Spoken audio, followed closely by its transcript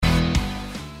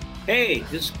Hey,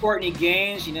 this is Courtney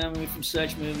Gaines. You know me from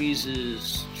such movies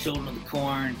as Children of the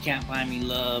Corn, Can't Buy Me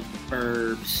Love,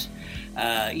 Burbs,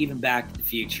 even Back to the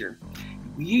Future.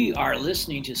 You are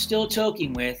listening to Still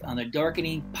Toking With on the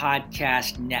Dorkening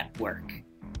Podcast Network.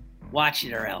 Watch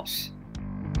it or else.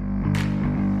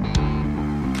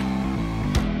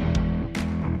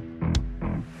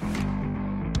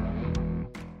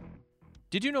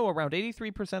 Did you know around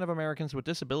 83% of Americans with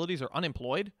disabilities are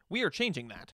unemployed? We are changing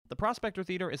that. The Prospector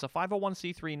Theater is a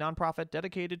 501c3 nonprofit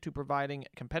dedicated to providing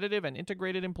competitive and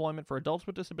integrated employment for adults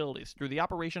with disabilities through the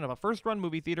operation of a first-run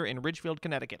movie theater in Ridgefield,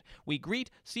 Connecticut. We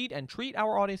greet, seat, and treat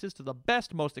our audiences to the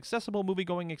best, most accessible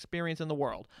movie-going experience in the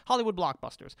world. Hollywood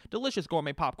blockbusters, delicious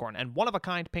gourmet popcorn, and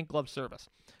one-of-a-kind pink glove service.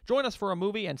 Join us for a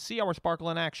movie and see our sparkle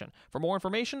in action. For more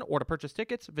information or to purchase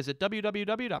tickets, visit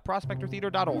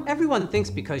www.prospectortheater.org. Everyone thinks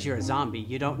because you're a zombie,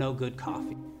 you don't know good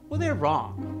coffee. Well, they're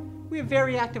wrong. We have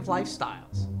very active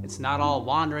lifestyles. It's not all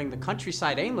wandering the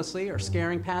countryside aimlessly or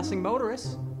scaring passing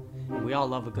motorists. And we all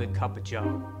love a good cup of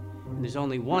joe. And there's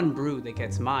only one brew that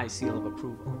gets my seal of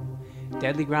approval.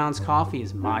 Deadly Grounds coffee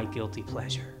is my guilty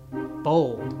pleasure.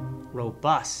 Bold,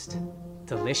 robust,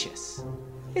 delicious.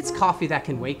 It's coffee that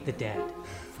can wake the dead.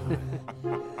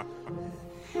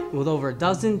 With over a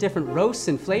dozen different roasts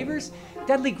and flavors,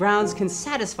 Deadly Grounds can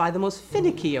satisfy the most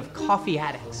finicky of coffee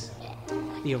addicts.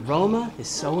 The aroma is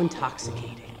so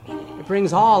intoxicating. It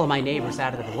brings all of my neighbors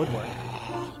out of the woodwork.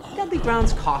 Deadly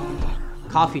Grounds coffee.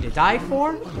 Coffee to die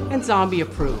for and zombie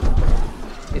approved.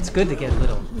 It's good to get a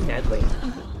little deadly.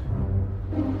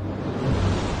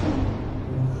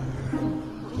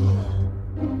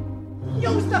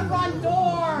 Use the front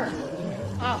door!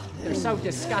 Oh, they're so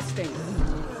disgusting.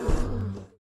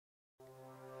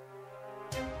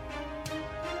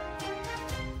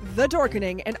 The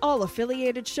Dorkening and all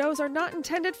affiliated shows are not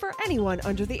intended for anyone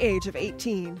under the age of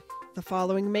 18. The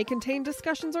following may contain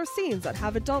discussions or scenes that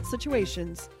have adult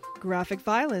situations, graphic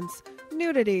violence,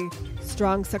 nudity,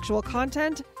 strong sexual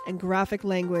content, and graphic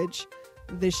language.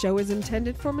 This show is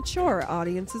intended for mature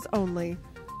audiences only.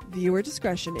 Viewer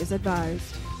discretion is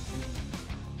advised.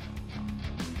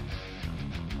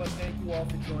 But thank you all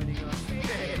for joining us.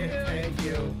 Thank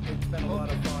you. It's been a lot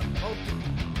of fun.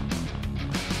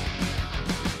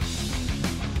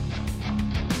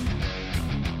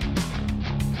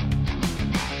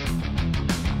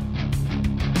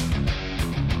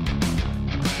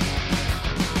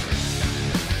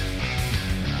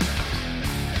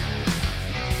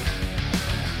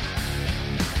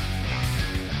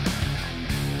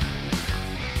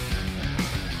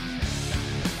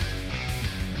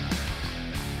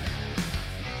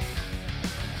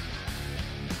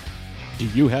 Do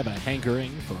you have a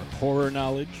hankering for horror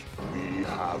knowledge? We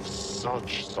have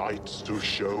such sights to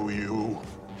show you.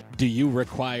 Do you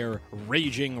require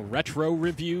raging retro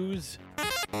reviews?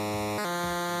 Do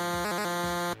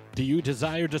you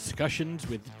desire discussions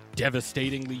with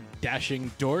devastatingly dashing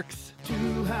dorks?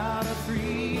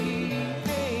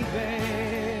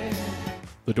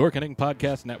 The Dorkening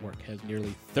Podcast Network has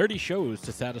nearly 30 shows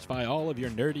to satisfy all of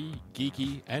your nerdy,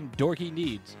 geeky, and dorky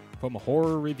needs. From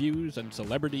horror reviews and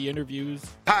celebrity interviews.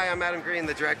 Hi, I'm Adam Green,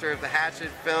 the director of the Hatchet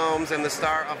films and the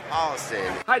star of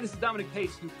Holliston. Hi, this is Dominic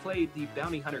Pace, who played the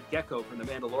bounty hunter Gecko from The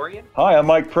Mandalorian. Hi, I'm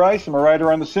Mike Price. I'm a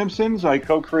writer on The Simpsons. I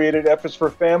co-created F is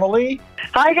for Family.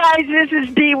 Hi, guys. This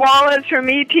is Dee Wallace from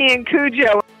E.T. and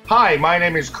Cujo. Hi, my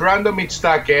name is Kurando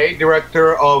Mitsutake,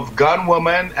 director of Gun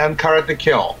Woman and Karate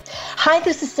Kill. Hi,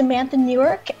 this is Samantha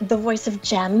Newark, the voice of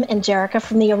Jem and Jerrica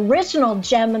from the original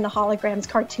Jem and the Holograms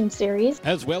cartoon series.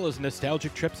 As well as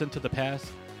nostalgic trips into the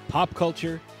past, pop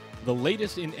culture, the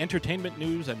latest in entertainment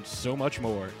news, and so much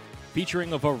more.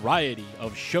 Featuring a variety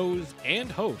of shows and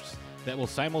hosts that will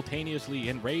simultaneously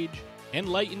enrage,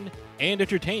 enlighten, and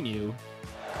entertain you.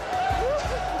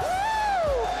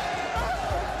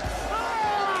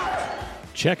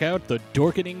 Check out the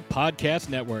Dorkening Podcast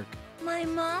Network. My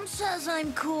mom says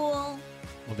I'm cool.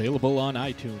 Available on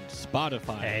iTunes,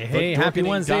 Spotify. Hey, happy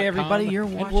Wednesday, everybody. You're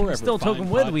watching Still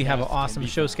Token With. We have an awesome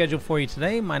show scheduled for you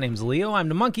today. My name's Leo. I'm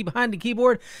the monkey behind the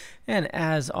keyboard. And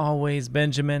as always,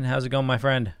 Benjamin, how's it going, my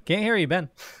friend? Can't hear you, Ben.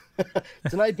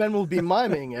 Tonight, Ben will be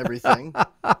miming everything.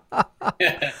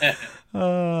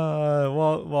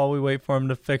 While we wait for him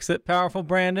to fix it, Powerful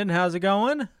Brandon, how's it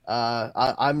going?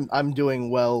 I'm doing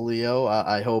well, Leo.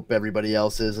 I hope everybody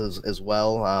else is as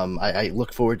well. I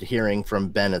look forward to hearing from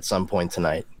Ben at some point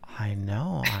tonight. I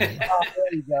know. There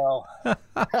you go. That's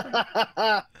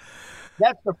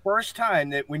the first time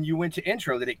that when you went to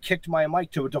intro that it kicked my mic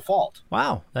to a default.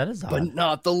 Wow, that is odd. But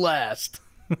not the last.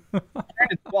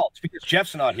 Brandon's fault. It's because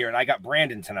Jeff's not here, and I got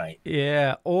Brandon tonight.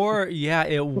 Yeah, or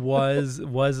it was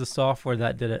the software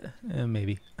that did it.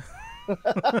 Maybe.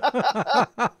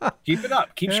 Keep it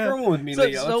up. Keep screwing with me, Leo.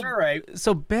 It's all right.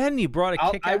 So Ben, you brought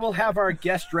a kick. I will have our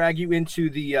guest drag you into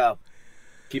the.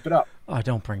 Keep it up. Oh,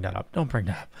 don't bring that up. Don't bring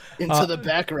that up. Into the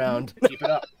background. Keep it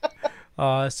up.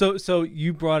 So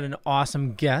you brought an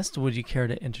awesome guest. Would you care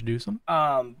to introduce him?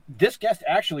 This guest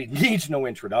actually needs no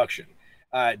introduction.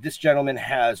 This gentleman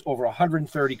has over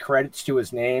 130 credits to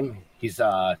his name. He's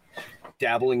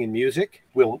dabbling in music.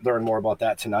 We'll learn more about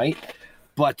that tonight.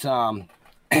 But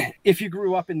if you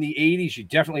grew up in the 80s, you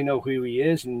definitely know who he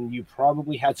is, and you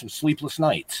probably had some sleepless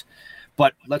nights.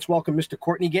 But let's welcome Mr.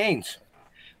 Courtney Gaines.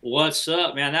 What's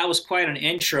up, man? That was quite an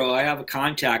intro. I have a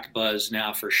contact buzz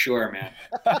now for sure, man.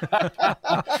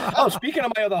 Oh, speaking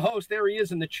of my other host, there he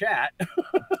is in the chat.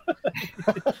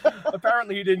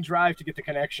 Apparently he didn't drive to get the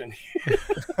connection.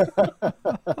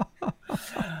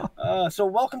 So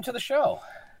welcome to the show.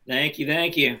 Thank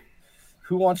you.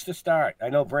 Who wants to start? I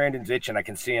know Brandon's itching. I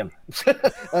can see him.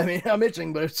 I mean, I'm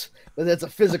itching, but that's a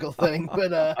physical thing.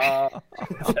 But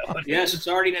yes, it's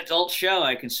already an adult show.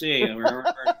 I can see.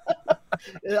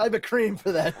 I have a cream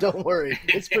for that. Don't worry,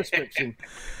 it's prescription.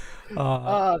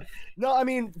 No, I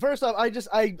mean, first off, I just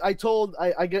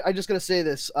gotta say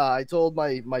this. I told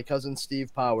my cousin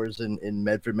Steve Powers in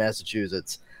Medford,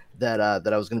 Massachusetts, that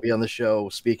I was going to be on the show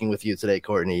speaking with you today,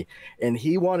 Courtney, and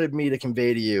he wanted me to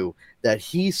convey to you that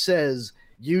he says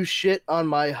you shit on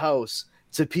my house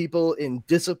to people in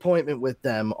disappointment with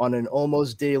them on an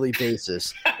almost daily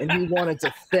basis, and he wanted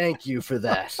to thank you for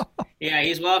that. Yeah,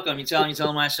 he's welcome. You tell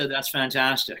him I said that's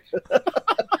fantastic.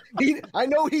 I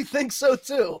know he thinks so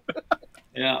too.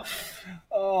 Yeah.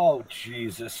 Oh,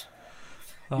 Jesus.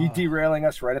 You derailing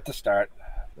us right at the start.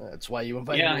 That's why you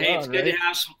invited me hey, it's on, good right? to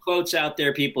have some quotes out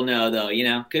there people know, though.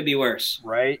 Could be worse.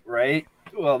 Right.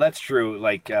 Well, that's true.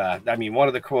 Like, one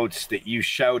of the quotes that you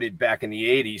shouted back in the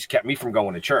 80s kept me from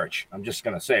going to church. I'm just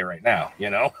going to say right now,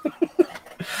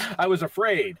 I was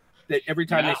afraid that every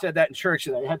time they said that in church,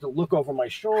 that I had to look over my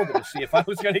shoulder to see if I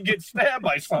was going to get stabbed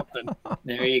by something.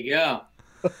 There you go.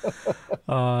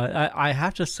 I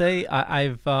have to say,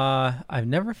 I've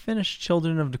never finished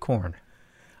Children of the Corn.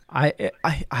 I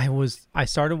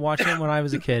started watching it when I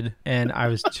was a kid, and I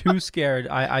was too scared.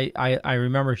 I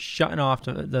remember shutting off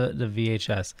the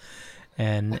VHS.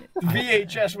 And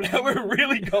VHS, we're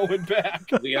really going back.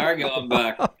 We are going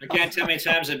back. I can't tell how many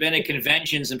times I've been at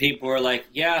conventions and people were like,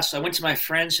 yes, I went to my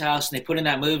friend's house and they put in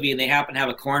that movie and they happen to have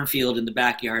a cornfield in the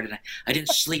backyard and I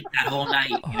didn't sleep that whole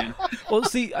night. Well,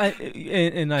 see,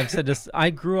 and I've said this, I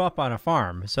grew up on a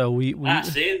farm, so we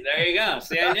see, there you go.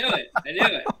 See, I knew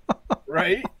it.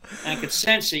 Right? I could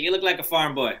sense it. You look like a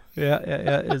farm boy. Yeah.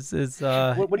 It's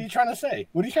What are you trying to say?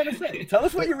 Tell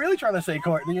us what you're really trying to say,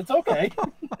 Courtney. It's okay.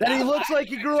 That he looks like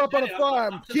he grew up on a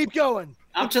farm. Keep going.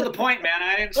 I'm to the point, man.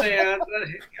 I didn't say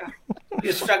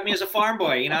you struck me as a farm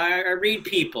boy. I read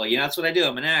people. That's what I do.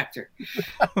 I'm an actor.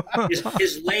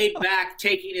 He's laid back,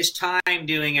 taking his time,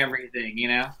 doing everything.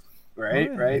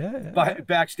 Right. Yeah.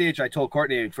 Backstage, I told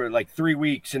Courtney for like 3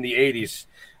 weeks in the 80s,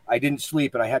 I didn't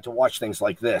sleep and I had to watch things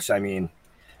like this. I mean,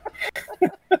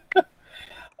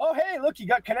 oh, hey, look, you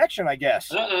got connection, I guess.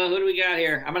 Uh-oh, who do we got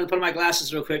here? I'm going to put on my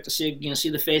glasses real quick to see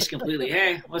the face completely.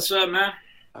 Hey, what's up, man?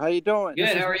 How you doing?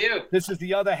 Good, how are you? This is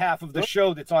the other half of the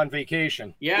show that's on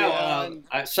vacation. Yeah,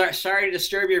 sorry to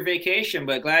disturb your vacation,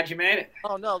 but glad you made it.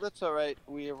 Oh, no, that's all right.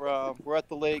 We're at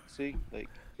the lake, see?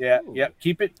 Yeah,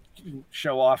 keep it,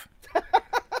 show off.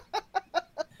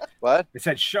 What? It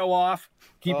said show off.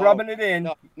 Keep rubbing it in.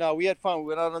 No, we had fun. We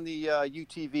went out on the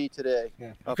UTV today.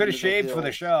 Yeah. Could have shaved for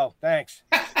the show. Thanks.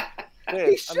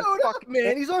 He showed up,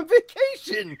 man. He's on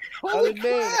vacation. Holy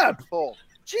crap.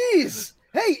 Jeez.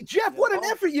 Hey, Jeff, what an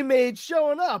effort you made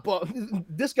showing up.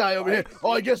 This guy over here.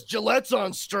 Oh, I guess Gillette's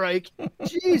on strike.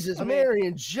 Jesus, Mary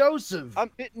and Joseph.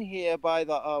 I'm sitting here by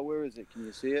the, where is it? Can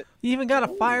you see it? You even got a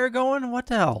fire going? What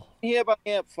the hell? Here by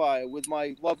campfire with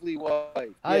my lovely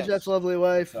wife. Hi, yes. Jeff's lovely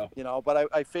wife. But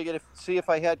I figured see if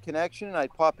I had connection,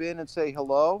 I'd pop in and say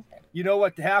hello. You know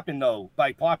what happened, though?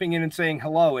 By popping in and saying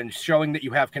hello and showing that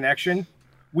you have connection,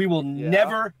 we will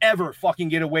never, ever fucking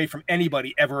get away from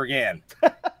anybody ever again.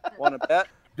 Want to bet?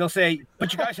 They'll say,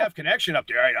 but you guys have connection up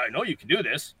there. I know you can do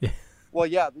this. Well,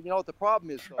 yeah. You know what the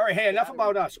problem is, though? All right, hey, enough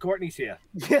about us. Courtney's here.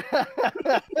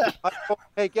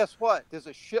 Hey, guess what? There's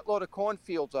a shitload of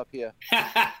cornfields up here.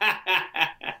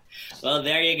 Well,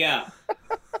 there you go.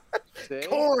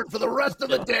 Corn for the rest of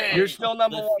the day. You're still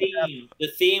number one. The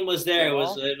theme was there.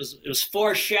 It was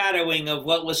foreshadowing of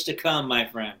what was to come, my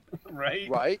friend.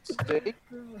 Right. See?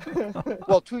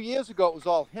 Well, 2 years ago it was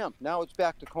all hemp. Now it's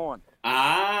back to corn.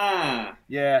 Ah.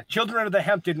 Yeah, Children of the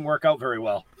Hemp didn't work out very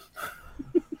well.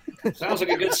 Sounds like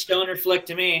a good stoner flick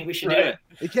to me. We should do it.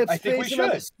 He kept I think we spacing on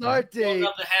the should. start date. Children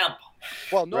of the Hemp.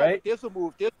 Well, no, Right? but there's a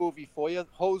movie for you,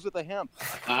 Hose of the Hemp.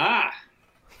 Ah.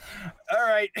 All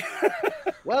right.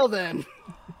 Well then.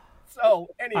 So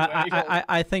anyway,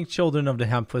 I think Children of the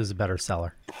Hemp was a better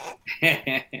seller.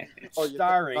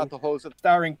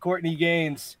 starring Courtney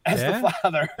Gaines as the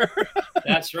father.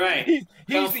 That's right. He's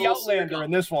Come the full Outlander circle. in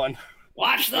this one.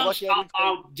 Watch them.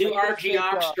 I'll do R.G.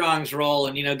 Armstrong's role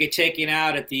and get taken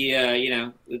out at the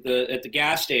at the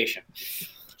gas station.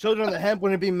 Children of the Hemp,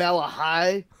 wouldn't it be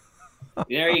Malahai?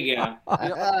 There you go.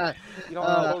 I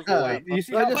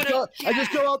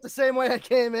just go out the same way I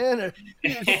came in. Or...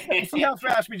 See how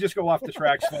fast we just go off the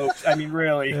tracks, folks. I mean,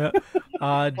 really. Yeah.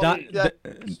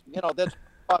 That's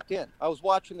fucked in. I was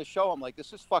watching the show. I'm like,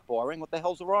 this is fuck boring. What the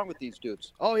hell's wrong with these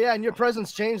dudes? Oh yeah, and your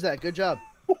presence changed that. Good job.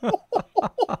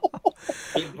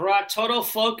 It brought total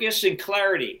focus and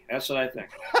clarity. That's what I think.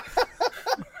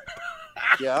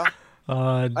 Yeah.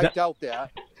 I doubt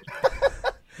that.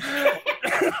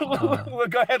 Well,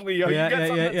 go ahead, Leo.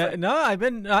 Yeah. No, I've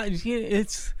been.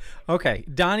 It's okay.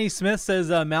 Donnie Smith says,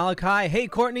 Malachi, hey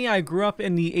Courtney, I grew up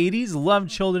in the '80s, loved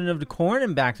Children of the Corn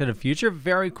and Back to the Future.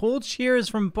 Very cool. Cheers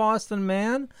from Boston,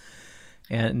 man.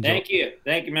 And thank you,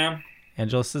 ma'am.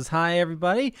 Angela says, hi,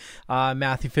 everybody.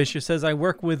 Matthew Fisher says, I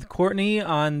work with Courtney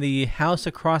on the house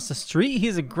across the street.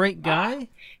 He's a great guy.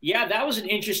 Yeah, that was an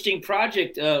interesting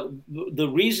project. The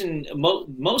reason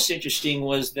most interesting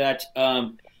was that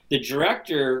the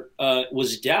director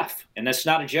was deaf, and that's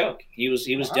not a joke. He was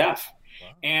deaf.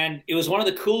 And it was one of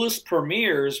the coolest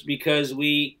premieres because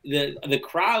the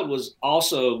crowd was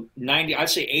also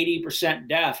 80%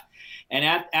 deaf. And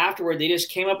afterward, they just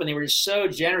came up and they were just so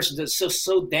generous and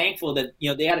so thankful that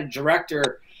they had a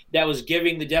director that was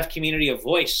giving the deaf community a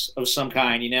voice of some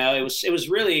kind. It was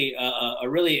really a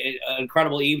really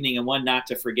incredible evening and one not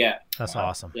to forget. That's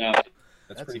awesome. Yeah,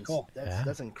 that's pretty cool.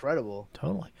 That's incredible.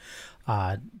 Totally.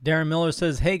 Darren Miller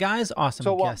says, hey guys,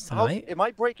 awesome guest tonight. Am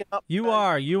I breaking up? You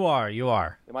are.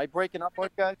 Am I breaking up,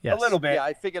 guys? Yes. A little bit. Yeah,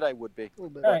 I figured I would be. A little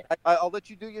bit. All right. I'll let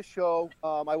you do your show.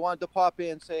 I wanted to pop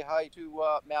in, say hi to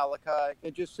Malachi,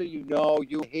 and just so you know,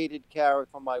 you hated Carrot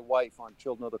from my wife on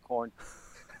Children of the Corn.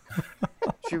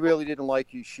 She really didn't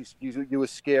like you. You were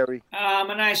scary. I'm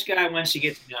a nice guy once you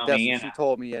get to know me. That's what she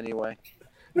told me anyway.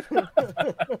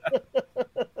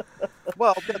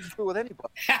 Well, that's true with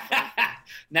anybody.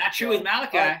 Not true with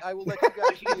Malachi. I will let you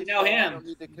guys get to know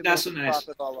him. That's so nice.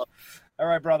 All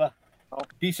right, brother.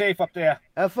 Be safe up there.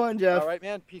 Have fun, Jeff. All right,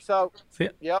 man. Peace out. See ya.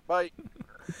 Yeah, bye.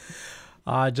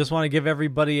 Just want to give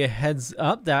everybody a heads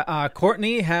up that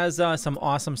Courtney has some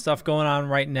awesome stuff going on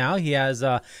right now. He has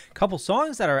a couple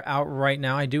songs that are out right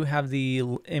now. I do have the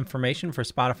information for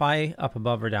Spotify up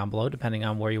above or down below, depending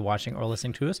on where you're watching or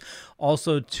listening to us.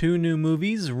 Also, 2 new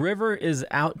movies. River is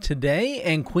out today,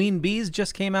 and Queen Bees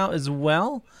just came out as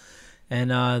well. And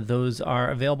those are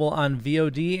available on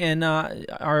VOD. And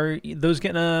are those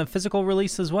getting a physical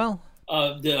release as well?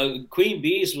 The Queen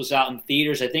Bees was out in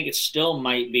theaters. I think it still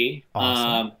might be.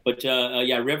 Awesome. But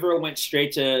River went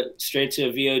straight to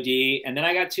VOD, and then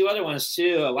I got 2 other ones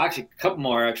too. Well, actually, a couple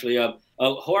more actually. A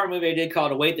horror movie I did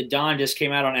called Await the Dawn just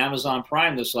came out on Amazon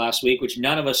Prime this last week, which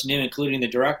none of us knew, including the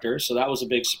director. So that was a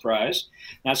big surprise.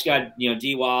 That's got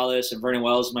Dee Wallace and Vernon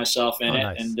Wells and myself in it,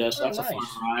 nice. And so that's a fun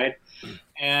ride.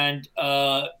 And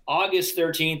August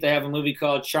 13th, I have a movie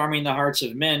called Charming the Hearts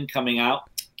of Men coming out.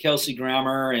 Kelsey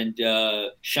Grammer and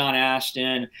Sean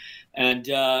Astin. And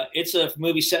it's a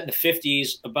movie set in the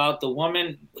 50s about the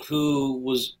woman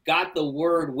who got the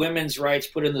word women's rights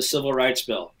put in the Civil Rights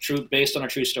Bill, based on a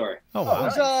true story. Oh,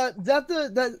 wow.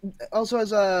 That also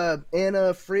has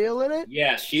Anna Friel in it?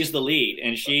 Yes, she's the lead,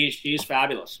 and she's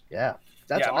fabulous. Yeah.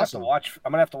 That's awesome. I'm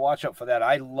gonna have to watch out for that.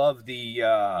 I love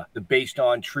the based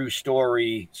on true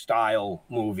story style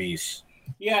movies.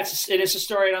 Yeah, it's a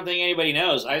story I don't think anybody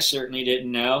knows. I certainly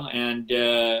didn't know. And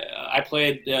I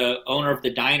played the owner of the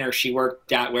diner she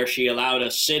worked at where she allowed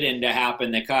a sit-in to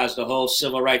happen that caused a whole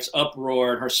civil rights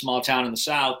uproar in her small town in the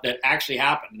South that actually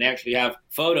happened. They actually have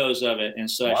photos of it and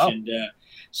such. Wow. And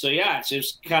so, yeah, it's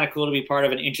just kind of cool to be part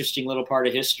of an interesting little part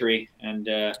of history. And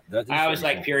I always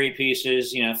like period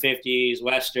pieces, 50s,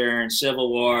 Western,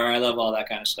 Civil War. I love all that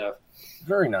kind of stuff.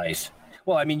 Very nice.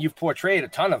 Well, I mean, you've portrayed a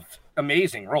ton of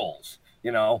amazing roles.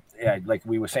 Like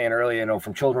we were saying earlier,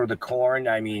 from Children of the Corn,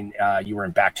 I mean, you were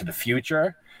in Back to the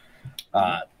Future,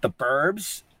 The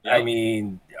Burbs. Yep. I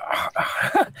mean,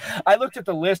 I looked at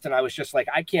the list and I was just like,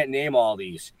 I can't name all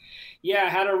these. Yeah, I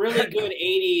had a really good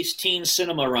 80s teen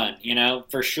cinema run,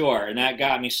 for sure. And that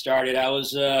got me started. I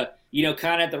was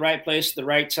kind of at the right place at the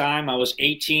right time. I was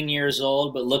 18 years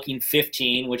old, but looking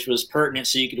 15, which was pertinent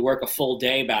so you could work a full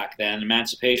day back then.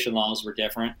 Emancipation laws were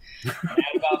different. I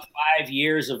had about 5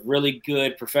 years of really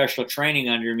good professional training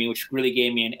under me, which really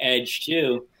gave me an edge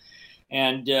too.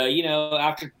 And,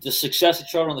 after the success of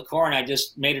Children of the Corn, I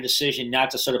just made a decision not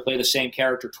to sort of play the same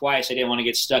character twice. I didn't want to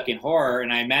get stuck in horror.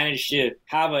 And I managed to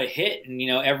have a hit in,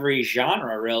 every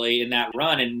genre really in that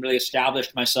run, and really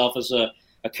established myself as a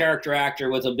character actor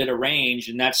with a bit of range.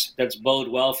 And that's bode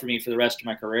well for me for the rest of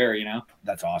my career,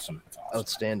 That's awesome.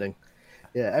 Outstanding.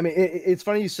 Yeah, I mean, it's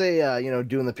funny you say,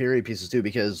 doing the period pieces too,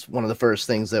 because one of the first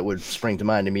things that would spring to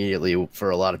mind immediately for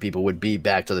a lot of people would be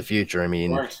Back to the Future. I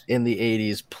mean, in the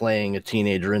 80s, playing a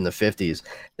teenager in the 50s,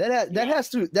 that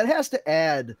has to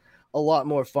add a lot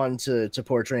more fun to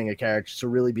portraying a character, to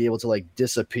really be able to like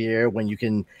disappear when you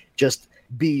can just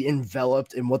be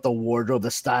enveloped in what the wardrobe,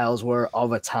 the styles were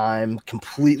of a time,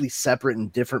 completely separate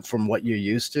and different from what you're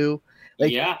used to.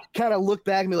 Like, kind of look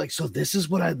back and be like, so this is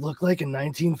what I'd look like in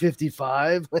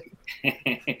 1955.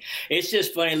 It's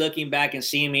just funny looking back and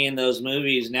seeing me in those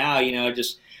movies now.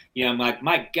 I'm like,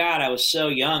 my God, I was so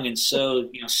young and so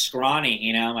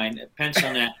scrawny. My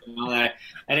pencil neck and all that.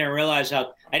 I didn't realize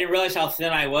how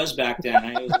thin I was back then.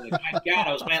 I was like, my God,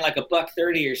 I was weighing like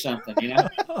 $130 or something.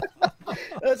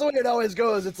 That's the way it always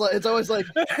goes. It's always like,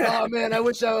 oh man, I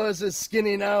wish I was as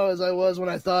skinny now as I was when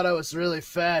I thought I was really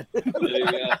fat.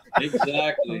 Yeah,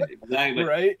 exactly. But,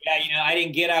 right? Yeah, I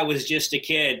didn't get I was just a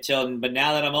kid but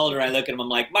now that I'm older, I look at him, I'm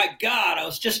like, my God, I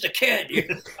was just a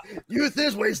kid. Youth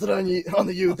is wasted on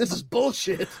the youth. This is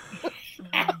bullshit.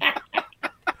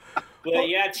 But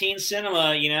yeah, teen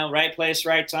cinema, right place,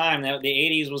 right time. The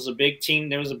 80s was a big teen.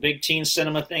 There was a big teen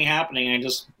cinema thing happening. And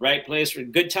just right place for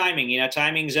good timing.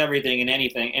 Timing's everything in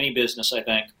any business, I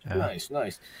think. Yeah.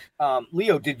 Nice.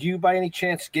 Leo, did you by any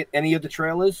chance get any of the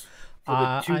trailers for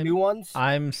the two new ones?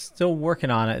 I'm still working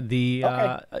on it. The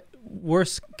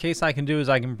worst case I can do is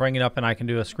I can bring it up and I can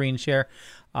do a screen share.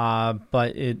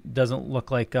 But it doesn't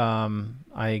look like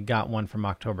I got one from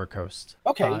October Coast.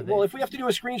 Okay, well, if we have to do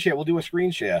a screen share, we'll do a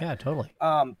screen share. Yeah, totally.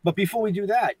 But before we do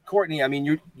that, Courtney, I mean,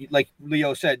 you like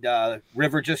Leo said,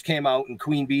 River just came out and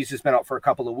Queen Bees has been out for a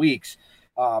couple of weeks.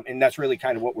 And that's really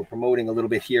kind of what we're promoting a little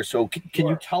bit here. So can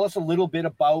you tell us a little bit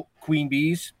about Queen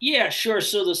Bees? Yeah, sure.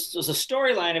 So the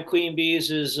storyline of Queen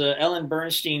Bees is Ellen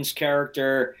Bernstein's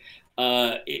character.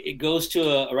 It goes to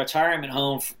a retirement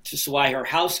home so why her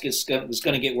house is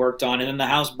going to get worked on, and then the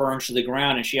house burns to the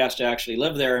ground, and she has to actually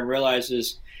live there and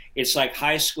realizes it's like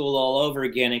high school all over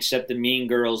again, except the mean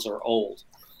girls are old.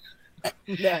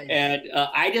 Nice. And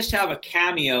I just have a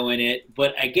cameo in it,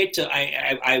 but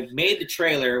I made the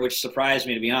trailer, which surprised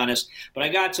me, to be honest, but I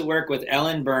got to work with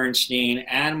Ellen Bernstein,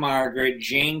 Anne Margaret,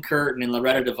 Jane Curtin, and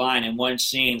Loretta Devine in one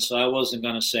scene, so I wasn't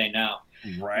going to say no.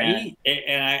 Right.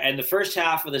 And the first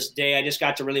half of this day, I just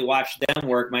got to really watch them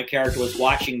work. My character was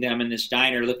watching them in this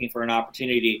diner looking for an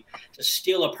opportunity to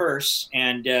steal a purse.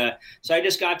 And so I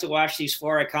just got to watch these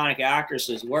four iconic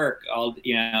actresses work,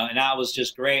 and that was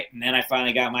just great. And then I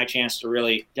finally got my chance to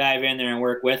really dive in there and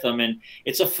work with them. And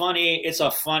it's a funny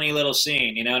little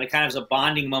scene, and it kind of is a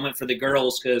bonding moment for the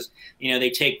girls because,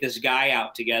 they take this guy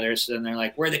out together. So then they're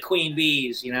like, we're the Queen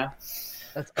Bees,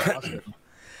 That's awesome.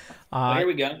 Here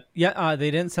we go. Yeah,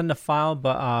 they didn't send a file,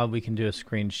 but we can do a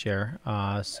screen share.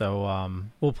 So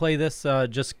we'll play this.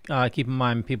 Just keep in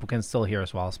mind, people can still hear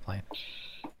us while it's playing.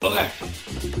 Okay.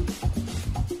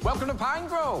 Welcome to Pine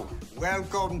Grove.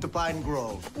 Welcome to Pine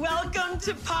Grove. Welcome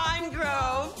to Pine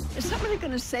Grove. Is somebody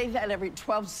going to say that every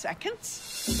 12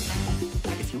 seconds?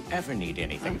 If you ever need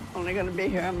anything. I'm only going to be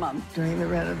here a month during the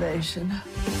renovation.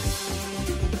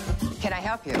 Can I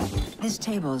help you? This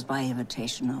table is by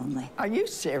invitation only. Are you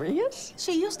serious?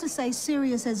 She used to say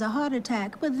serious as a heart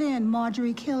attack, but then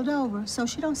Marjorie killed over, so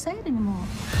she don't say it anymore.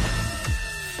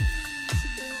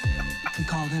 We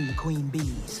call them the Queen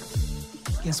Bees.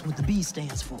 Guess what the B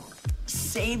stands for?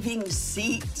 Saving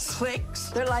seats.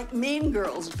 Clicks. They're like Mean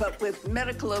Girls, but with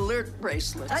medical alert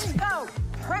bracelets. Let's go.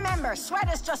 Remember,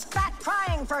 sweat is just fat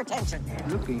crying for attention.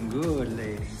 Looking good,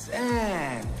 ladies.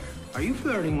 And are you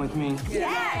flirting with me?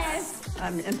 Yes!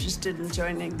 I'm interested in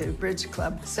joining the bridge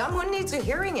club. Someone needs a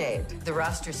hearing aid. The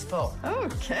roster's full.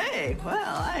 Okay,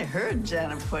 well, I heard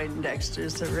Janet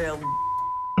Poindexter's a real...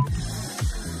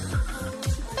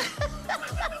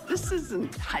 This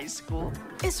isn't high school.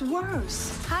 It's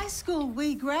worse. High school,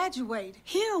 we graduate.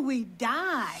 Here, we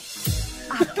die.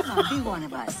 Come on, be one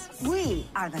of us. We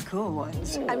are the cool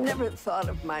ones. I've never thought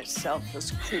of myself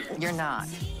as cool. You're not.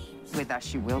 With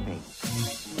us, you will be.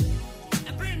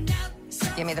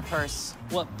 Give me the purse.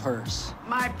 What purse?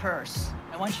 My purse.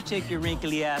 Now, why don't you take your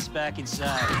wrinkly ass back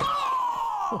inside?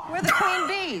 We're the queen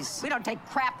bees. We don't take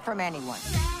crap from anyone.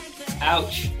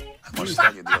 Ouch. I must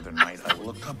tell you, the other night I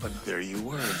looked up and there you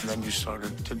were, and then you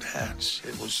started to dance.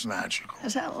 It was magical.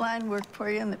 Has that line worked for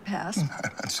you in the past?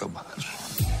 Not so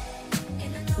much.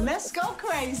 Let's go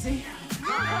crazy.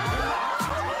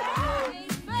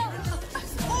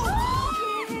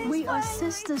 We are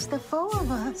sisters, the four of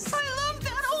us. I love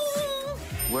that. Oh.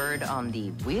 Word on the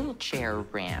wheelchair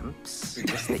ramps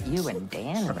is that you and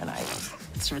Dan are an item.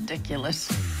 It's ridiculous.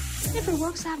 If it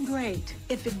works out, great.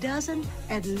 If it doesn't,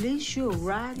 at least you're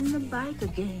riding the bike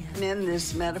again. In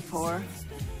this metaphor,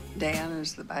 Dan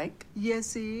is the bike.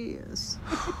 Yes, he is.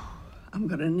 I'm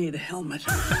gonna need a helmet.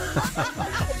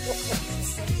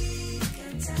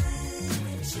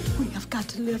 We have got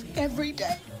to live every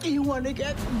day. You want to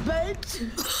get baked?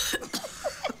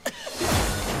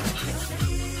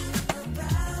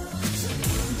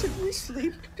 Did we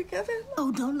sleep together?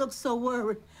 Oh, don't look so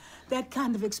worried. That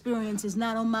kind of experience is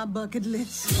not on my bucket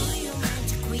list.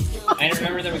 I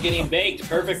remember them getting baked.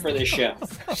 Perfect for this show.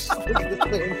 The same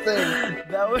thing.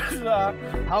 That was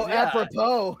how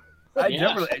apropos.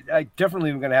 I definitely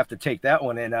am going to have to take that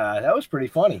one, and that was pretty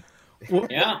funny.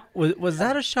 Yeah. Was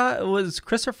that a shot? Was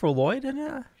Christopher Lloyd in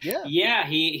it? Yeah,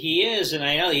 he is, and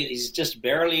I know he's just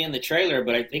barely in the trailer,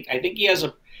 but I think he has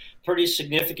a pretty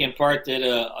significant part that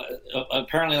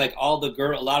apparently like a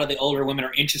lot of the older women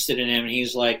are interested in him, and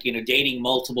he's like dating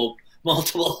multiple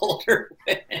older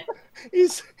women.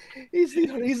 He's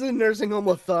the nursing home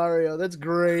Lothario. That's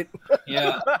great.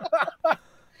 Yeah.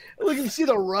 Look, you see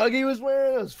the rug he was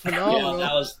wearing? It was phenomenal.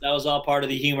 Yeah, that was all part of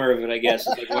the humor of it, I guess.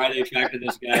 It's like, why are they attracted to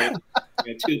this guy with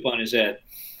a tube on his head?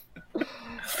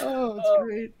 Oh, that's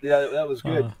great. Yeah, that was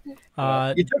good.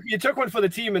 You took one for the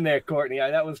team in there, Courtney.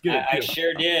 That was good. I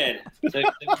sure did. Took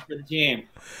one for the team.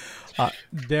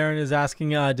 Darren is asking,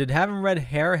 did having red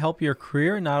hair help your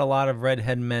career? Not a lot of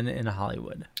redhead men in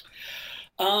Hollywood.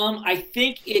 I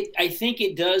think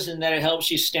it does, in that it helps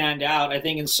you stand out. I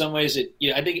think in some ways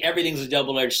I think everything's a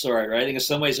double-edged sword, right? I think in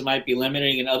some ways it might be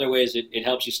limiting, in other ways it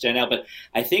helps you stand out. But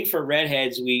I think for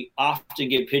redheads, we often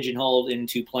get pigeonholed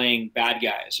into playing bad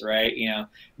guys, right?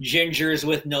 Gingers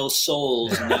with no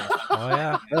souls. Oh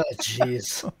yeah. Oh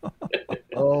jeez.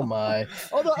 Oh my.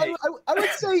 Although I would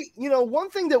say, one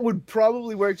thing that would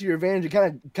probably work to your advantage,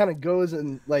 it kind of goes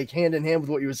in like hand in hand with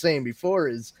what you were saying before,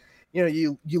 is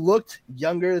you looked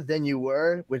younger than you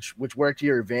were, which worked to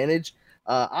your advantage.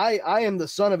 I am the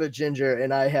son of a ginger,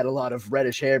 and I had a lot of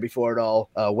reddish hair before it all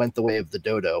went the way of the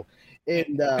dodo.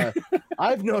 And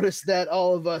I've noticed that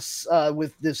all of us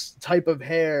with this type of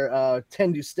hair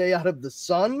tend to stay out of the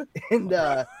sun. And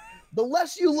the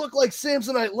less you look like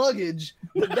Samsonite luggage,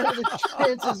 the better the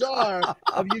chances are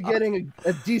of you getting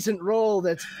a decent role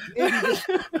that's maybe just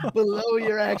below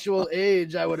your actual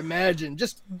age, I would imagine.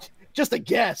 Just a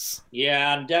guess.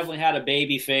 Yeah, I definitely had a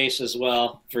baby face as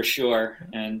well, for sure.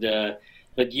 And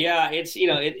but yeah, it's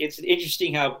it's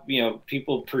interesting how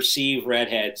people perceive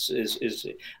redheads.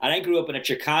 And I grew up in a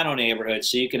Chicano neighborhood,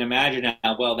 so you can imagine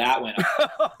how well that went.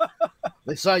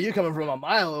 They saw you coming from a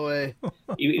mile away.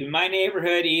 In my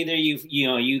neighborhood, either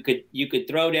you could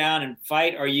throw down and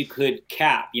fight, or you could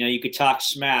cap. You could talk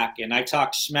smack, and I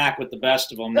talked smack with the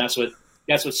best of them. That's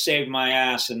what saved my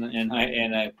ass, and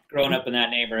growing up in that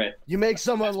neighborhood. You make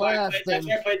someone laugh. That's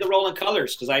why I played the role in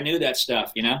Colors, because I knew that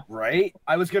stuff, Right?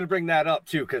 I was going to bring that up,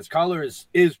 too, because Colors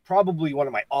is probably one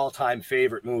of my all-time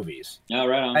favorite movies. Oh,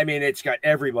 right on. I mean, it's got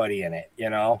everybody in it,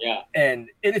 Yeah. And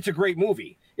it's a great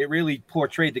movie. It really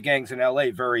portrayed the gangs in L.A.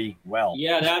 very well.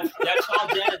 Yeah, that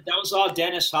was all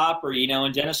Dennis Hopper,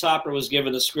 When Dennis Hopper was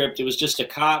given the script, it was just a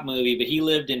cop movie, but he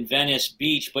lived in Venice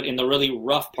Beach, but in the really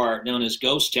rough part known as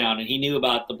Ghost Town, and he knew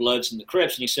about the Bloods and the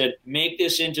Crips, and he said, make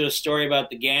this into a story about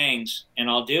the gangs, and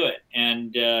I'll do it.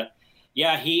 And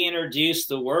he introduced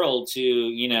the world to,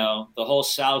 the whole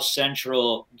South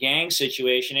Central gang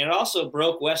situation. It also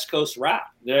broke West Coast rap.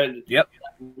 Yep.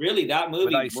 Really, that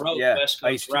movie broke West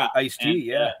Coast rap.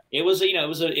 Ice-T, It was,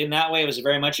 in that way, it was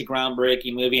very much a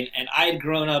groundbreaking movie. And I had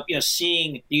grown up,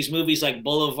 seeing these movies like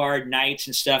Boulevard Nights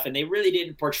and stuff, and they really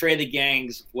didn't portray the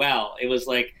gangs well. It was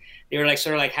like, they were like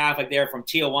sort of like half like they're from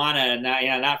Tijuana and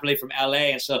not really from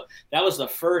LA. And so that was the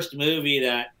first movie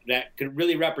that could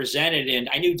really represent it. And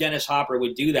I knew Dennis Hopper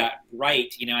would do that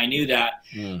right. I knew that.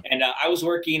 And I was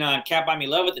working on Can't Buy Me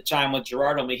Love at the time with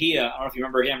Gerardo Mejia. I don't know if you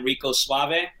remember him, Rico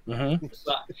Suave. Mm-hmm.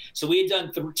 So we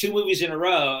had done 2 movies in a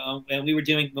row. And when we were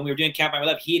doing Can't Buy Me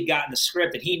Love, he had gotten the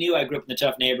script, and he knew I grew up in the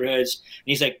tough neighborhoods. And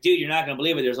he's like, dude, you're not going to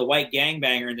believe it. There's a white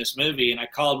gangbanger in this movie. And I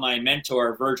called my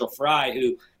mentor, Virgil Fry,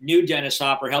 who knew Dennis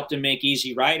Hopper, helped him make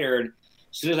Easy Rider.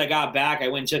 soon as I got back, I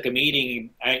went and took a meeting.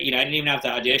 I didn't even have to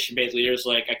audition. Basically, it was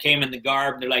like I came in the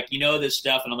garb, and they're like, "You know this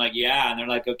stuff," and I'm like, "Yeah," and they're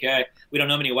like, "Okay, we don't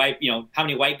know how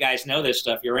many white guys know this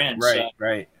stuff. You're in." Right, so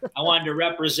right. I wanted to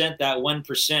represent that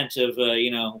 1% of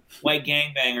white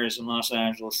gangbangers in Los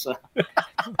Angeles. So.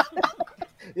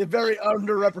 A very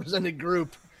underrepresented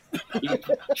group.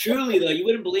 Truly, though, you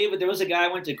wouldn't believe it. There was a guy I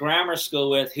went to grammar school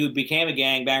with who became a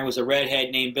gangbanger, was a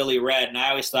redhead named Billy Red, and I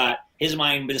always thought his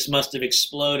mind just must have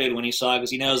exploded when he saw it,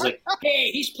 because he knows, like, hey,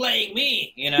 he's playing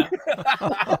me,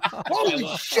 Holy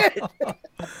shit!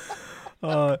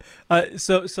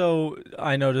 So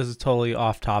I know this is totally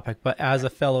off topic, but as a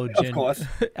fellow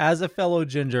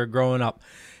ginger growing up,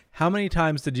 how many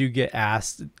times did you get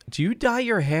asked, "Do you dye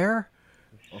your hair?"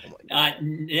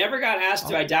 Never got asked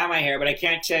to I dye my hair, but I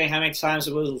can't tell you how many times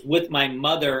it was with my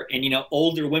mother, and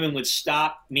older women would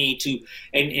stop me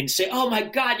and say, "Oh my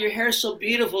God, your hair is so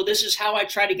beautiful. This is how I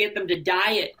try to get them to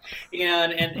dye it,"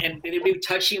 and they'd be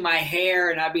touching my hair,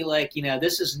 and I'd be like,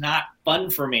 this is not fun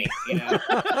for me,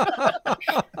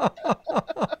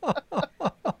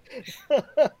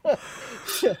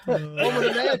 One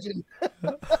would imagine.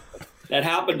 That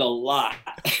happened a lot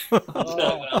when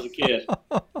I was a kid.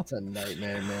 It's a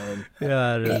nightmare, man.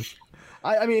 Yeah, it is.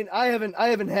 I mean, I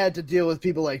haven't had to deal with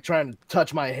people like trying to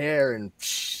touch my hair in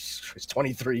it's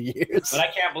 23 years. But I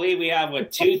can't believe we have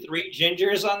 2-3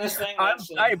 gingers on this thing. I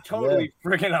am totally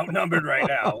freaking outnumbered right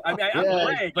now. I mean, I'm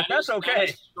great, but that's okay.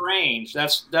 That's strange.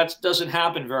 That doesn't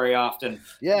happen very often.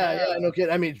 Yeah, no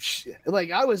kidding. I mean,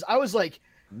 like I was like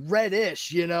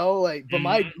reddish, but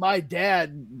my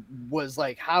dad was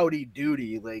like howdy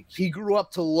doody. Like he grew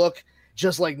up to look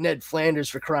just like Ned Flanders,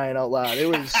 for crying out loud. It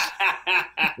was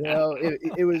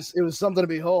it was something to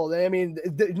behold. I mean,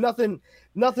 nothing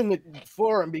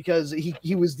for him, because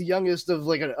he was the youngest of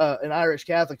like an Irish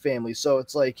Catholic family. So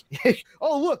it's like,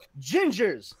 oh look,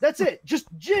 gingers. That's it,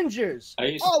 just gingers.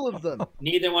 All of them.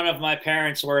 Neither one of my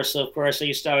parents were, so of course I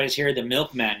used to always hear the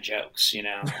milkman jokes.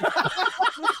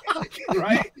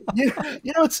 Right.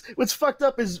 What's fucked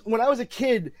up is when I was a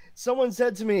kid, someone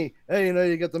said to me, "Hey,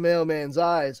 you got the mailman's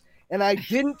eyes." And I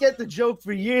didn't get the joke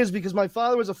for years because my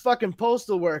father was a fucking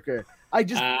postal worker. I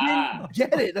just didn't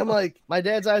get it. I'm like, my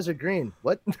dad's eyes are green.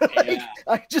 What?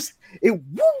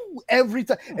 Every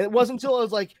time. And it wasn't until I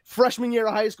was like freshman year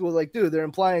of high school, like, dude, they're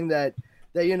implying that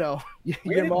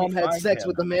your mom had sex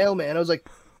with the mailman. I was like,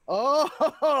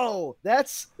 oh,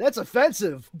 that's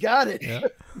offensive. Got it. Yeah,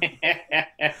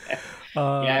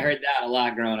 I heard that a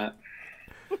lot growing up.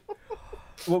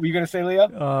 What were you going to say, Leo?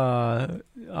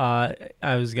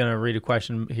 I was going to read a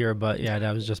question here, but yeah,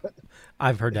 that was just,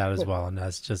 I've heard that as well. And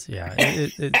that's just, yeah,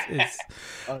 it's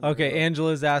okay.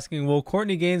 Angela's asking, will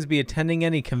Courtney Gaines be attending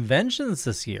any conventions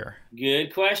this year?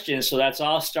 Good question. So that's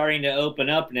all starting to open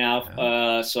up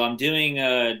now. So I'm doing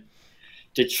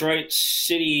Detroit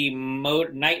City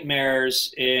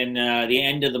Nightmares in the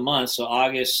end of the month. So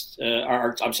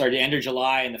the end of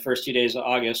July and the first 2 days of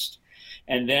August.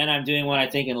 And then I'm doing one, I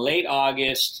think, in late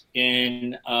August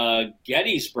in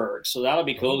Gettysburg. So that'll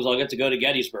be cool because I'll get to go to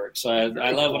Gettysburg. So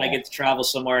I love when I get to travel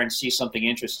somewhere and see something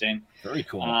interesting. Very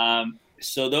cool.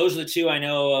 So those are the two I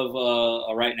know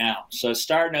of right now. So it's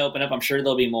starting to open up. I'm sure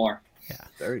there'll be more. Yeah,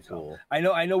 very cool. I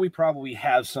know we probably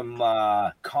have some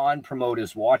con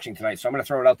promoters watching tonight, so I'm going to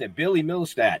throw it out there. Billy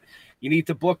Millstat, you need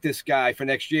to book this guy for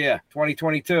next year,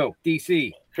 2022,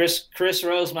 DC. Chris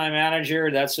Rose, my manager.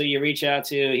 That's who you reach out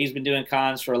to. He's been doing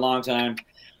cons for a long time.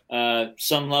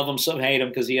 Some love him, some hate him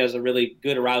because he has a really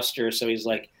good roster. So he's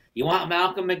like, you want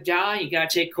Malcolm McDowell? You got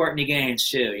to take Courtney Gaines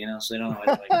too, So they don't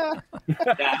always like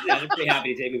I'm pretty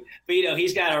happy to take him. But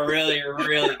he's got a really,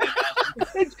 really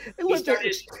good.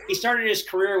 He started his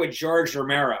career with George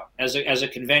Romero as a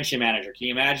convention manager. Can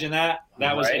you imagine that?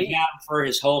 That was for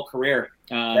his whole career.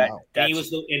 And he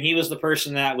was the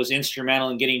person that was instrumental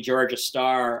in getting George a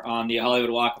star on the Hollywood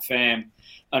Walk of Fame.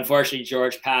 Unfortunately,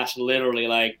 George passed literally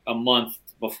like a month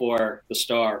before the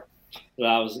star. So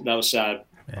that was sad.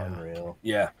 Yeah. Unreal.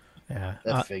 Yeah.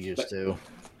 That figures too.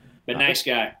 But nice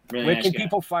guy. Really Where nice can guy.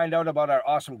 people find out about our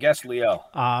awesome guest, Leo?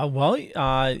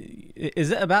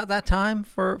 Is it about that time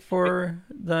for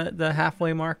the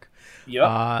halfway mark? Yep.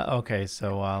 Okay,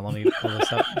 so let me pull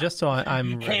this up just so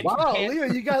I'm ready. Wow, Leo,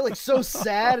 you got like so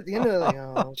sad at the end of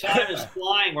it. Time is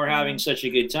flying. We're having such a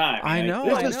good time. I know.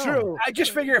 This is true. I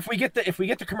just figure if we get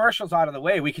the commercials out of the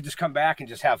way, we could just come back and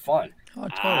just have fun. Oh,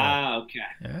 totally. Okay.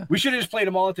 Yeah. We should have just played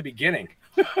them all at the beginning.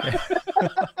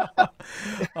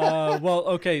 Well,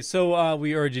 okay, so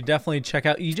we urge you definitely check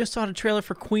out. You just saw the trailer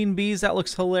for Queen Bees. That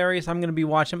looks hilarious. I'm going to be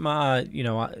watching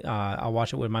I'll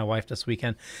watch it with my wife this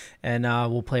weekend, and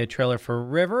we'll play a trailer for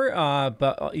River.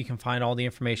 But you can find all the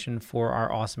information for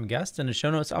our awesome guest in the show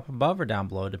notes up above or down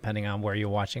below, depending on where you're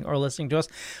watching or listening to us.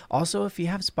 Also, if you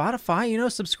have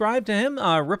Spotify, subscribe to him,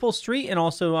 Ripple Street, and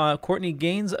also Courtney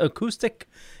Gaines Acoustic.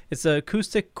 It's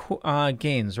Acoustic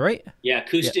Gains, right? Yeah,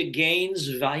 Acoustic Gains,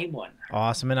 Volume 1.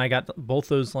 Awesome, and I got both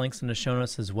those links in the show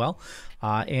notes as well.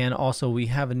 And also, we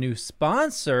have a new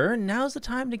sponsor. Now's the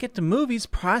time to get to movies.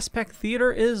 Prospect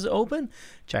Theater is open.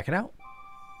 Check it out.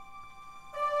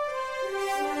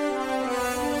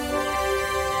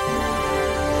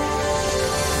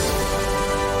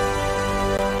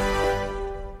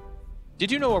 Did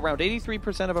you know around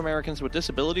 83% of Americans with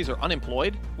disabilities are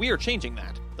unemployed? We are changing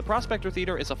that. The Prospector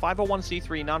Theater is a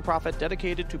 501c3 nonprofit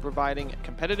dedicated to providing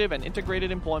competitive and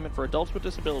integrated employment for adults with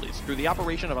disabilities through the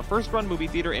operation of a first-run movie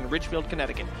theater in Ridgefield,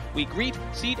 Connecticut. We greet,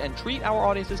 seat, and treat our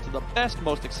audiences to the best,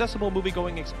 most accessible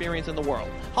movie-going experience in the world.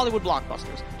 Hollywood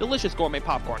blockbusters, delicious gourmet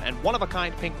popcorn, and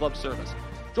one-of-a-kind pink glove service.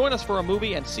 Join us for a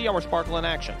movie and see our sparkle in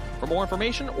action. For more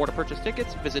information or to purchase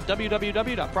tickets, visit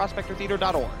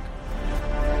www.prospectortheater.org.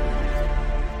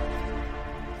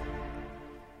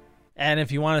 And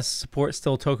if you want to support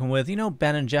Still Token with,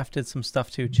 Ben and Jeff did some stuff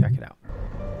too. Check it out.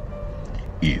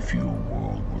 If your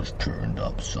world was turned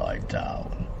upside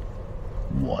down,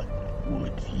 what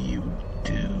would you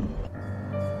do?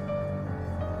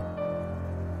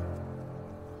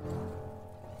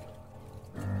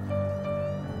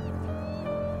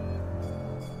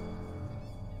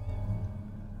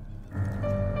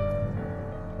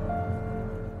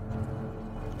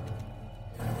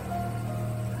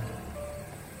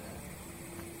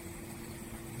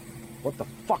 What the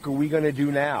fuck are we gonna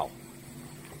do now?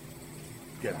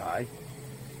 Get high.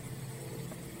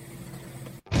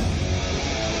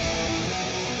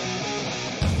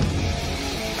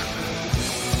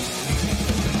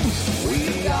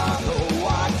 We are the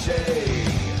watching.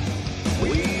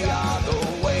 We are the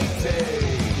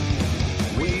waiting.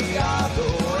 We are the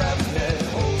remnant.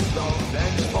 Host of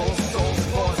vengeful souls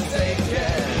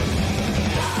forsaken.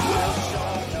 We'll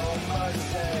show no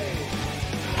mercy.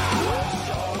 We'll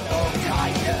show no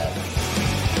kindness.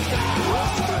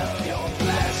 We'll strip your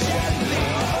flesh and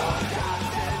leave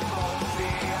forgotten bones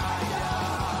behind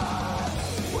us.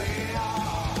 We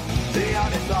are the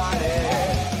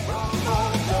uninvited.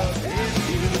 If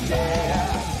you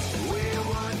dare, we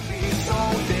would be so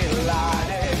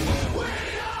delighted. We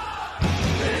are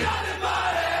the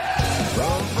uninvited.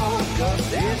 Provoke us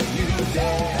if you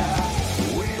dare.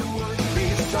 We would be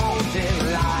so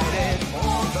delighted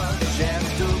for the chance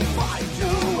to find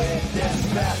you in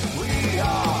despair. We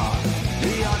are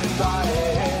the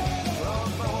uninvited.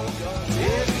 Provoke us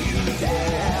if you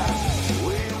dare.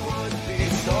 We would be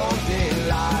so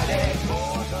delighted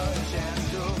for the chance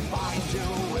to find you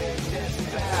in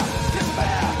despair.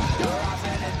 Despair. You're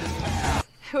often in despair.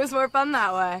 It was more fun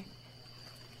that way.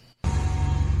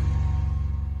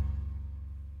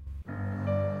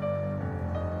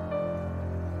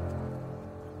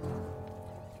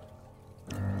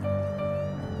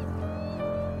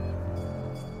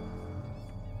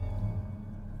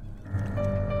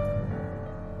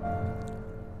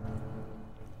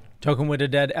 Token with the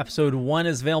Dead episode 1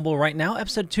 is available right now.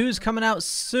 Episode 2 is coming out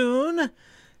soon.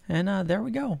 And there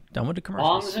we go. Done with the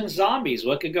commercials. Bongs and zombies.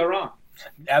 What could go wrong?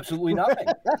 Absolutely nothing.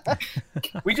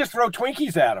 We just throw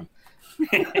Twinkies at them.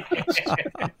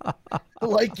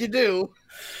 Like you do.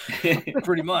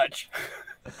 Pretty much.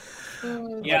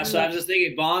 Yeah, so I'm just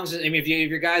thinking, bongs. I mean, if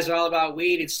your guys are all about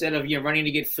weed, instead of running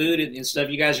to get food and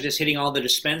stuff, you guys are just hitting all the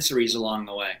dispensaries along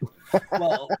the way.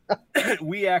 Well,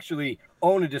 we actually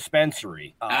own a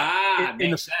dispensary.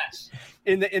 Makes sense.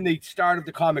 In the start of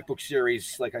the comic book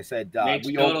series, like I said,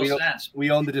 Makes total sense.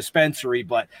 We own the dispensary,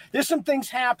 but there's some things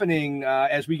happening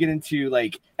as we get into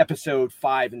like episode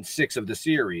 5 and 6 of the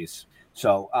series.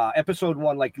 So episode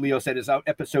 1, like Leo said, is out.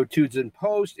 Episode 2 is in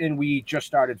post, and we just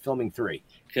started filming 3.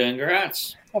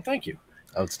 Congrats. Well, thank you.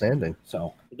 Outstanding.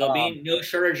 So there'll be no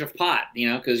shortage of pot,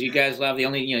 because you guys will have the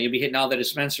only, you'll be hitting all the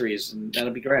dispensaries, and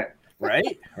that'll be great.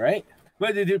 Right.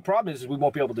 But the problem is we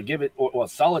won't be able to give it or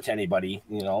sell it to anybody,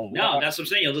 No, that's what I'm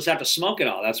saying. You'll just have to smoke it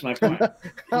all. That's my point.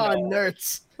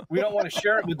 Nerds. We don't want to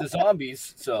share it with the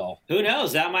zombies, so. Who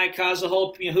knows? That might cause the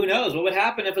whole, who knows? What would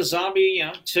happen if a zombie,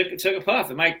 took a puff?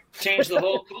 It might change the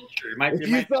whole culture.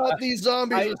 You thought these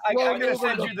zombies were thrown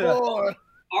over the floor.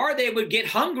 Or they would get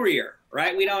hungrier,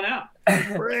 right? We don't know.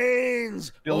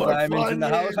 Brains. Bill Diamond's in the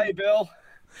house. Hey, Bill.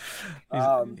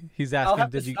 He's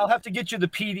asking, I'll have to get you the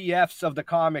PDFs of the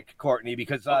comic, Courtney,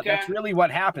 because that's really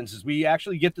what happens is we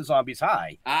actually get the zombies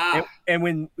high. And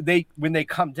when they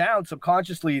come down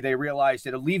subconsciously, they realize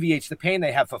it alleviates the pain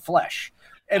they have for flesh,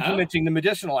 implementing the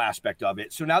medicinal aspect of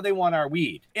it. So now they want our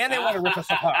weed, and they want to rip us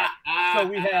apart. So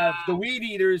we have the weed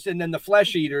eaters and then the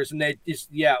flesh eaters, and they just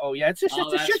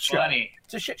it's a shit show. Funny.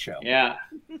 It's a shit show. Yeah,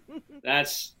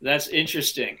 that's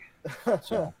interesting.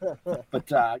 So,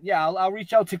 but I'll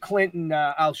reach out to Clint and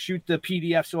I'll shoot the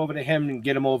PDFs over to him and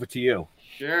get them over to you.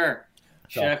 Sure.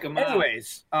 Check them out.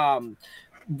 Anyways,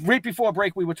 right before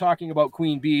break, we were talking about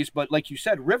Queen Bees, but like you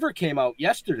said, River came out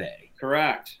yesterday.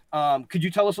 Correct. Could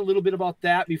you tell us a little bit about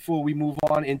that before we move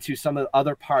on into some of the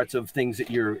other parts of things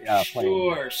that you're playing?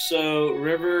 Sure. So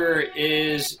River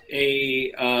is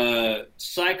a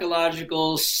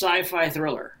psychological sci-fi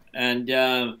thriller. And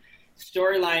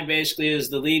storyline basically is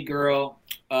the lead girl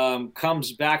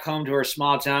comes back home to her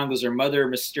small town because her mother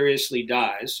mysteriously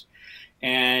dies.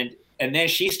 And then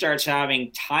she starts having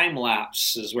time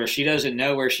lapses where she doesn't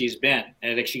know where she's been.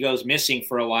 And like she goes missing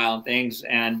for a while and things.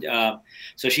 And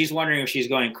so she's wondering if she's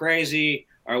going crazy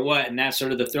or what. And that's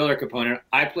sort of the thriller component.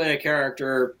 I play a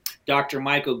character, Dr.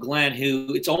 Michael Glenn,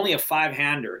 who it's only a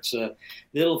 5-hander.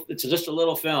 It's just a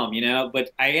little film,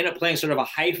 but I end up playing sort of a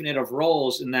hyphenate of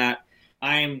roles in that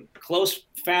I'm close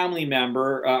family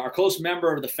member, or close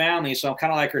member of the family. So I'm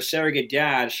kind of like her surrogate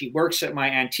dad. She works at my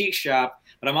antique shop,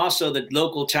 but I'm also the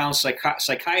local town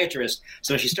psychiatrist.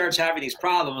 So when she starts having these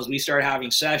problems, we start having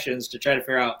sessions to try to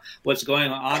figure out what's going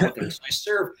on with her. So I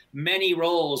serve many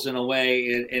roles in a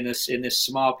way in this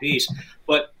small piece.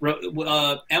 But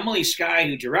Emily Skye,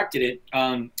 who directed it,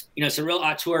 it's a real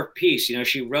auteur piece.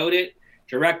 She wrote it,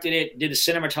 directed it, did the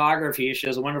cinematography. She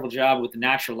does a wonderful job with the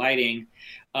natural lighting.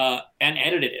 And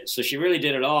edited it. So she really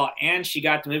did it all. And she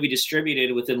got the movie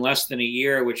distributed within less than a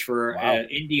year, which for an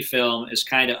indie film is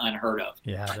kind of unheard of.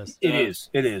 Yeah, it is.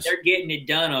 They're getting it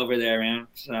done over there, man.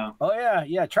 So. Oh,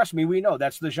 yeah. Trust me, we know.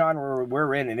 That's the genre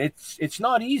we're in. And it's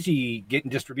not easy getting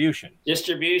distribution.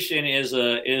 Distribution is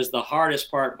the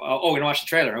hardest part. Oh, we're going to watch the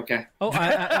trailer. Okay. Oh,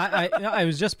 I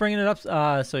was just bringing it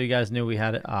up so you guys knew we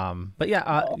had it. But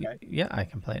yeah, okay. Yeah, I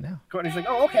can play it now. Courtney's like,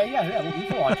 oh, okay, yeah, we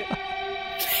can watch it.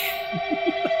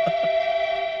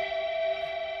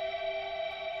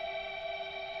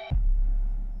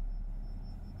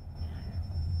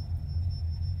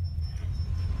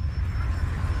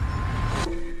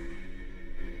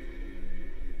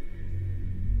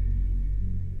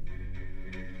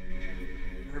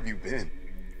 Where have you been?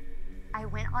 I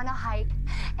went on a hike,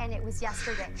 and it was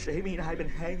yesterday. Jamie and I have been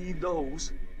hanging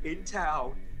those in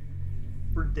town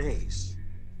for days.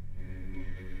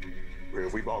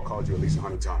 Riv, we've all called you at least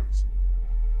 100 times.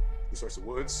 You search the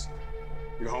woods,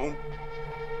 your home.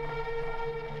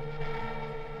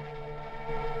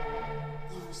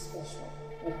 You're special.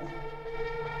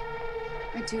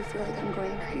 I do feel like I'm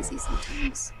going crazy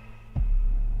sometimes.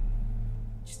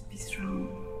 Just be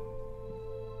strong.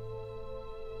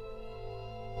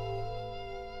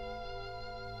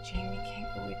 Jamie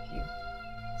can't go with you.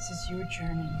 This is your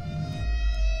journey.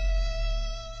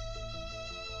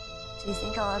 Do you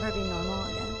think I'll ever be normal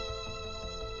again?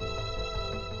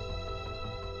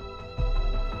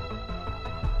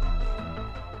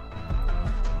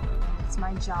 It's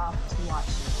my job to watch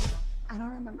you. I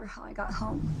don't remember how I got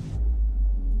home.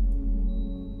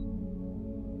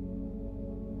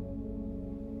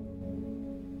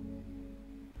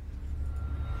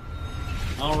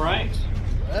 All right.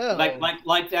 Well.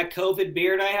 Like that COVID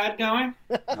beard I had going?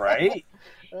 Right.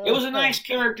 It was a nice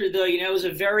character, though. You know, it was a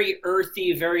very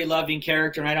earthy, very loving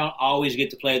character, and I don't always get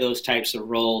to play those types of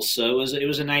roles. So it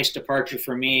was a nice departure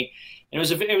for me. And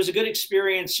it was a good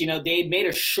experience. You know, they made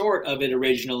a short of it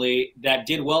originally that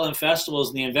did well in festivals,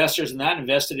 and the investors in that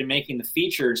invested in making the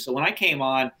feature. So when I came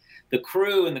on, the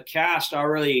crew and the cast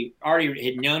already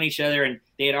had known each other, and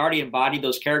they had already embodied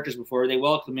those characters before. They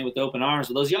welcomed me with open arms.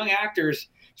 But those young actors,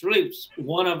 it's really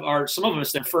some of them,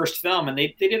 it's their first film, and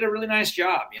they did a really nice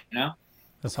job, you know?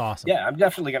 That's awesome. Yeah, I'm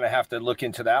definitely going to have to look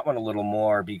into that one a little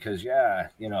more because, yeah,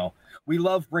 you know, we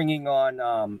love bringing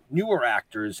on newer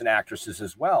actors and actresses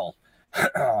as well.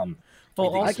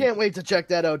 I can't wait to check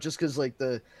that out just because, like,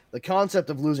 the concept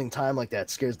of losing time like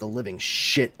that scares the living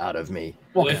shit out of me.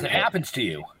 Well, because it happens to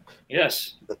you.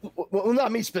 Yes. Well,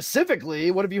 not me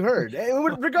specifically. What have you heard?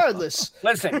 Regardless.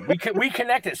 Listen, we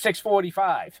connect at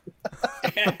 6:45.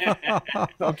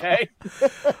 Okay.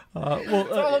 That's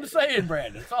all I'm saying,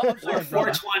 Brandon. That's all I'm saying.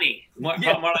 4:20. More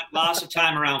like loss of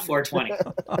time around 4:20.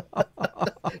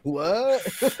 What?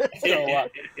 So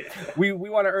we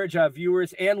want to urge our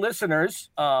viewers and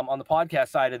listeners on the podcast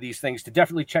side of these things to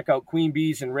definitely check out Queen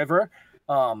Bees and River.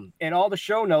 And all the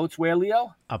show notes where,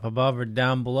 Leo? Up above or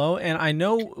down below. And I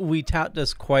know we tout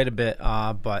this quite a bit,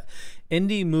 but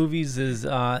indie movies is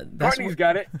Courtney's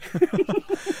got it.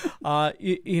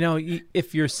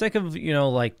 If you're sick of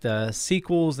like the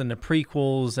sequels and the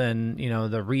prequels and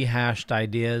the rehashed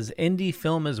ideas, indie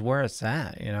film is where it's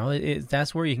at.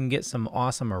 That's where you can get some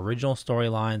awesome original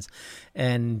storylines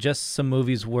and just some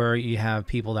movies where you have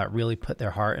people that really put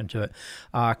their heart into it.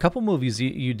 A couple movies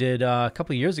you did a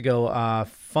couple years ago.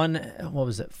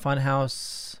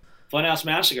 Funhouse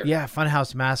Massacre. Yeah,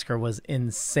 Funhouse Massacre was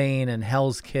insane, and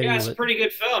Hell's Kitty. Yeah, it's a pretty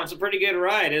good film. It's a pretty good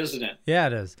ride, isn't it? Yeah,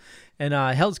 it is. And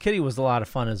Hell's Kitty was a lot of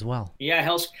fun as well. Yeah,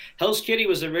 Hell's Kitty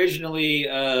was originally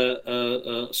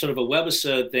sort of a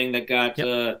webisode thing that got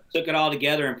took it all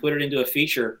together and put it into a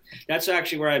feature. That's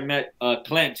actually where I met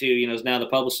Clint, who is now the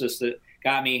publicist that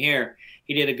got me here.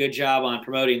 He did a good job on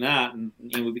promoting that, and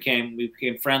we became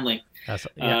friendly. So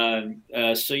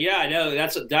yeah, I know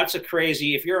that's a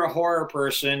crazy. If you're a horror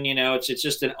person, it's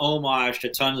just an homage to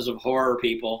tons of horror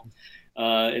people.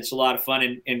 It's a lot of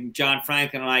fun, and John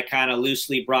Franklin and I kind of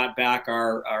loosely brought back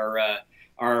our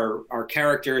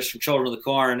characters from Children of the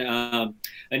Corn.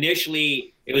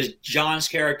 Initially, it was John's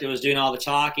character was doing all the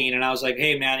talking, and I was like,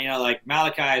 "Hey, man, like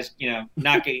Malachi's,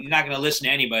 not going to listen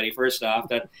to anybody." First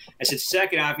off, I said,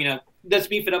 second off, let's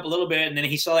beef it up a little bit. And then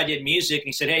he saw I did music, and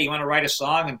he said, "Hey, you want to write a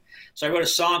song?" And so I wrote a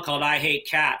song called "I Hate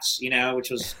Cats," which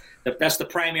was that's the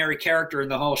primary character in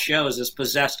the whole show is this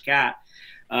possessed cat.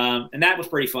 And that was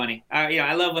pretty funny.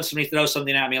 I love when somebody throws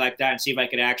something at me like that and see if I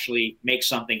could actually make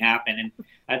something happen. And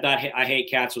I thought "I Hate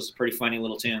Cats" was a pretty funny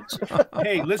little tune. So.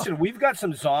 Hey, listen, we've got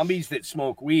some zombies that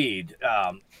smoke weed.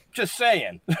 Just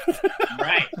saying.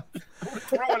 Right.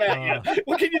 Throwing at you.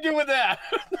 What can you do with that?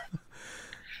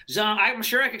 I'm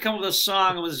sure I could come up with a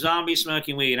song with zombie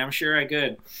smoking weed. I'm sure I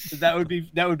could. That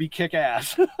would be kick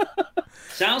ass.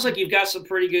 Sounds like you've got some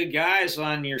pretty good guys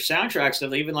on your soundtrack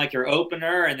stuff, even like your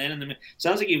opener, and then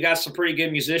sounds like you've got some pretty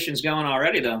good musicians going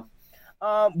already, though.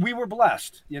 We were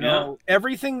blessed,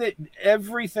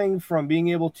 everything from being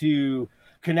able to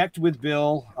connect with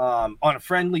Bill on a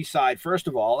friendly side, first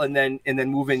of all, and then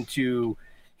move into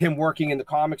him working in the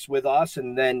comics with us,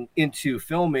 and then into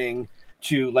filming.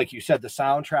 To, like you said, the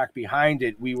soundtrack behind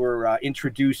it. We were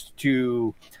introduced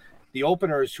to the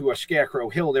openers, who are Scarecrow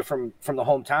Hill. They're from the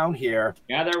hometown here.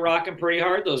 Yeah, they're rocking pretty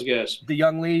hard, those guys. The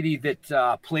young lady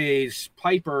that plays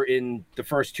Piper in the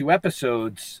first 2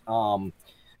 episodes,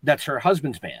 that's her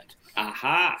husband's band.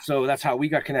 Aha. So that's how we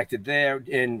got connected there.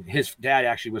 And his dad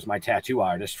actually was my tattoo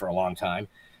artist for a long time.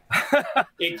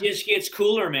 It just gets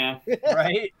cooler, man.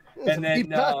 Right? And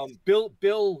then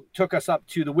Bill took us up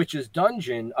to the Witch's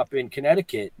Dungeon up in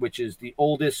Connecticut, which is the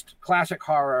oldest classic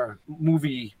horror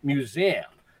movie museum,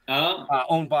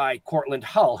 owned by Cortland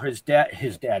Hull. His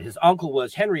uncle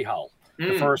was Henry Hull,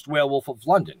 the first werewolf of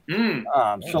London.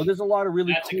 So there's a lot of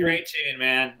really. That's cool... a great tune,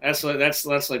 man. That's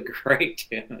a great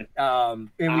tune. And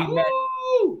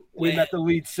we met the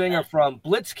lead singer from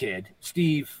Blitzkid,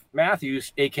 Steve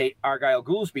Matthews, aka Argyle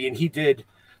Goolsby, and he did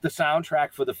the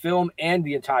soundtrack for the film and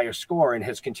the entire score and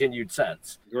has continued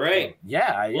since. Great.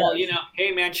 Yeah. Well,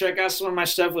 hey, man, check out some of my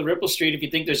stuff with Ripple Street. If you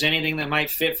think there's anything that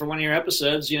might fit for one of your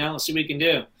episodes, let's see what we can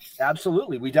do.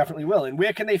 Absolutely. We definitely will. And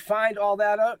where can they find all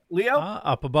that up, Leo?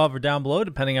 Up above or down below,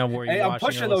 depending on where you're watching. I'm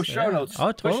pushing those show notes.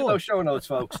 Oh, totally. Pushing those show notes,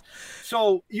 folks.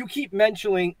 So you keep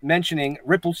mentioning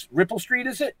Ripple Street,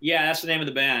 is it? Yeah, that's the name of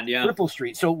the band, yeah. Ripple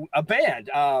Street. So a band.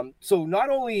 So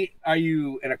not only are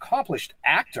you an accomplished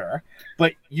actor,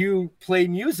 but you play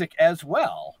music as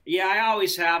well. Yeah, I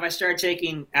always have. I started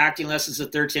taking acting lessons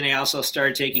at 13. I also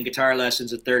started taking guitar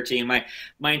lessons at 13. My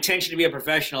intention to be a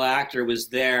professional actor was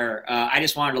there. I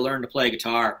just wanted to learn to play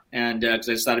guitar, and because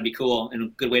I just thought it'd be cool and a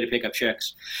good way to pick up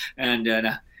chicks. And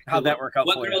how'd that work out?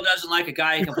 What girl doesn't like a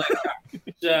guy who can play guitar?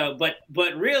 So, but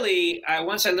really,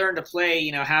 once I learned to play,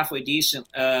 halfway decent,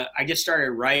 I just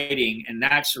started writing, and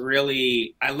that's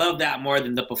really, I love that more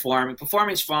than the performing.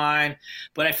 Performing's fine,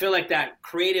 but I feel like that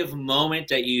creative moment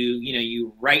that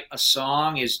you write a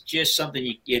song is just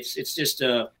something. It's just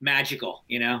magical,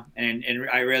 and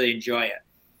I really enjoy it.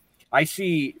 I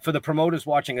see, for the promoters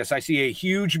watching us, I see a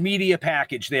huge media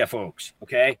package there, folks.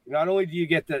 Okay, not only do you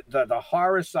get the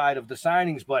horror side of the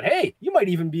signings, but hey, you might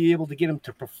even be able to get them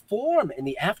to perform in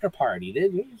the after party.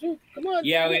 Come on.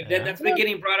 Yeah, that's been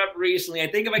getting brought up recently.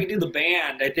 I think if I can do the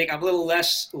band, I think I'm a little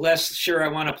less sure I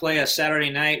want to play a Saturday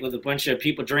night with a bunch of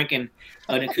people drinking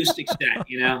an acoustic set,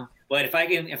 But if I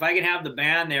can have the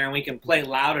band there and we can play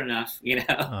loud enough,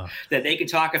 that they can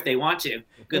talk if they want to,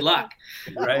 good luck.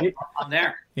 Right? I'm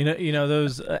there.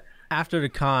 Those after the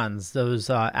cons, those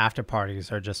after parties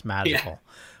are just magical.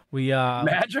 We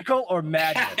magical or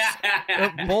madness?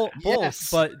 Both.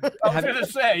 Yes. But I was gonna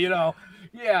say,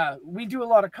 yeah, we do a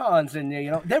lot of cons, and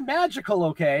they're magical.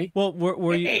 Okay. Well,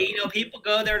 were you? Hey, people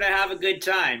go there to have a good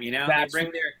time.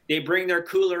 They bring their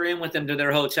cooler in with them to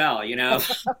their hotel.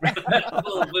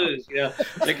 Full of booze. They're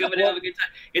coming to have a good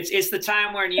time. It's the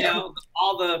time when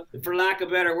all the, for lack of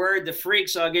a better word, the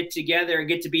freaks all get together and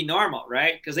get to be normal,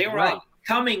 right? Because they were all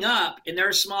coming up in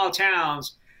their small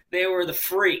towns. They were the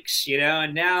freaks,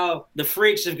 and now the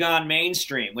freaks have gone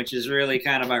mainstream, which is really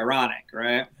kind of ironic,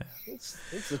 right?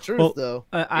 It's the truth, though,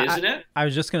 isn't it? I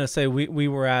was just gonna say we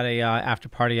were at a after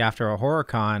party after a horror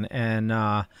con, and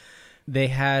they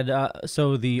had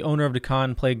so the owner of the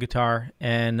con played guitar,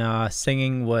 and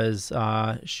singing was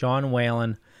Sean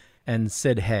Whalen and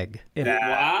Sid Haig.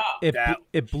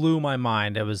 It blew my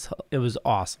mind. It was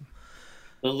awesome.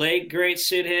 The late great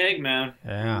Sid Haig, man.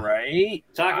 Yeah. Right.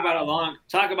 Talk about a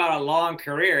long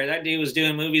career. That dude was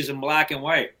doing movies in black and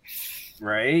white.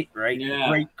 Right.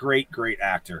 Yeah. Great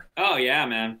actor. Oh yeah,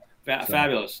 man.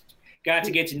 Fabulous. Got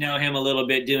to get to know him a little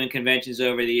bit doing conventions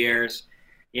over the years.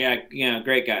 Yeah,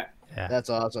 great guy. Yeah. That's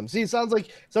awesome. See, it sounds like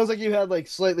you had like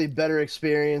slightly better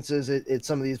experiences at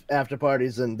some of these after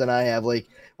parties than I have. Like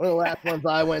one of the last ones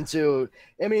I went to,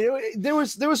 I mean, there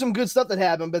was some good stuff that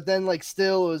happened, but then like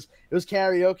still it was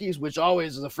karaoke, which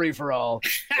always is a free for all,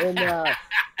 and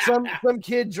some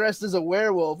kid dressed as a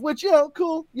werewolf, which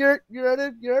cool. You're at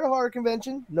a horror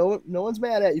convention. No one's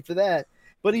mad at you for that.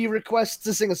 But he requests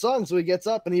to sing a song, so he gets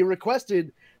up and he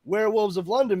requested Werewolves of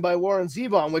London by Warren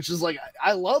Zevon, which is like,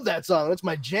 I love that song. That's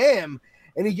my jam.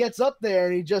 And he gets up there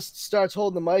and he just starts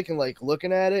holding the mic and like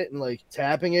looking at it and like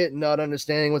tapping it and not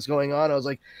understanding what's going on. I was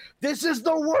like, this is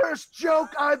the worst joke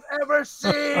I've ever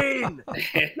seen.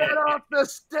 Get off the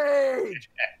stage.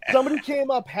 Somebody came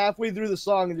up halfway through the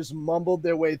song and just mumbled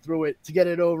their way through it to get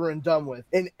it over and done with.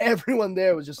 And everyone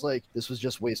there was just like, this was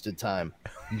just wasted time.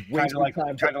 Kind of like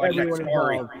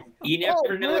You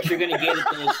never know what you're going to get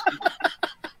at those.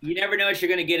 You never know what you're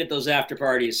going to get at those after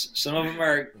parties. Some of them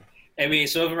are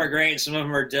great, some of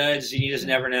them are duds, and you just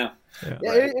never know.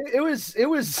 Yeah, it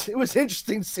was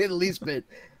interesting to say the least bit.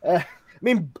 I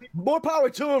mean, more power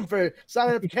to him for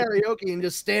signing up for karaoke and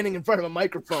just standing in front of a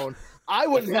microphone. I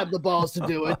wouldn't have the balls to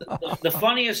do it. The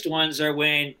funniest ones are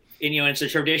when it's a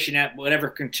tradition at whatever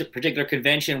particular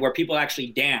convention where people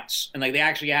actually dance and like they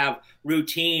actually have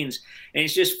routines, and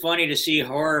it's just funny to see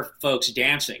horror folks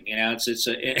dancing. It's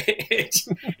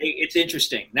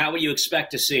interesting. Not what you expect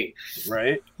to see,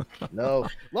 right? No,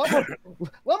 a lot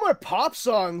more pop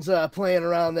songs playing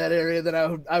around that area than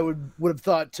I would have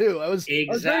thought too. I was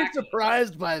very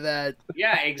surprised by that.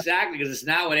 Yeah, exactly, because it's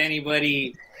not what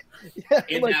anybody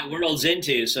in that world's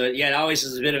into. So it always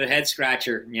is a bit of a head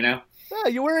scratcher, Yeah,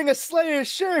 you're wearing a Slayer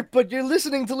shirt, but you're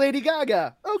listening to Lady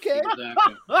Gaga. Okay.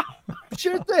 Exactly.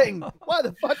 Sure thing. Why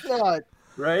the fuck not?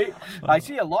 Right? I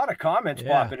see a lot of comments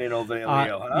popping in over there,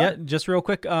 Leo. Huh? Yeah, just real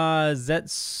quick. Zetsubi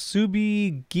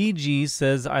Gigi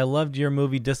says, I loved your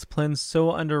movie Discipline,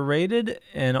 so underrated.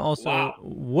 And also,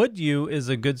 Would You is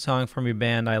a good song from your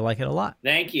band. I like it a lot.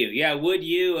 Thank you. Yeah, Would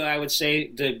You, I would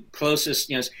say the closest,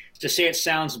 to say it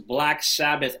sounds Black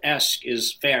Sabbath-esque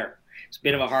is fair. It's a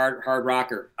bit of a hard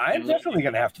rocker. I'm definitely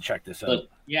going to have to check this out. So,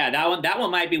 yeah, that one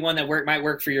might be one that might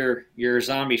work for your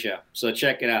zombie show. So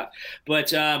check it out.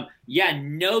 But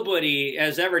nobody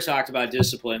has ever talked about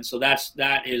Discipline, so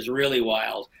that is really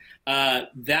wild.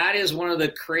 That is one of the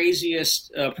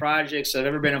craziest projects I've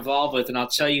ever been involved with, and I'll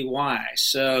tell you why.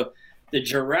 So the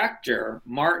director,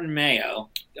 Martin Mayo,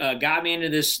 got me into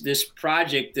this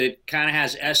project that kind of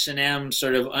has S&M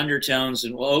sort of undertones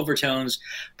and overtones,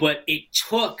 but it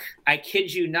took, I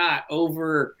kid you not,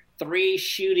 over 3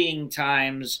 shooting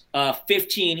times,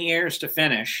 15 years to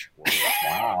finish.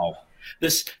 Wow.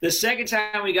 The second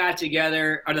time we got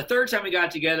together, or the third time we got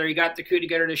together, he got the crew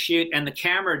together to shoot, and the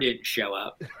camera didn't show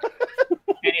up.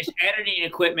 And his editing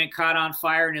equipment caught on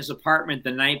fire in his apartment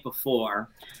the night before.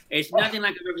 It's nothing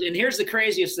like I've ever seen. And here's the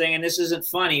craziest thing, and this isn't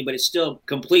funny, but it's still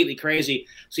completely crazy.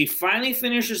 So he finally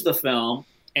finishes the film,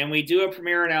 and we do a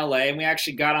premiere in L.A., and we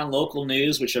actually got on local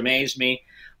news, which amazed me.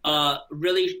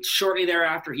 Really shortly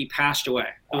thereafter, he passed away.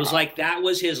 It was like that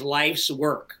was his life's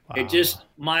work. It just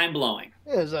mind-blowing.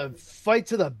 It was a fight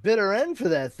to the bitter end for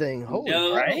that thing. Holy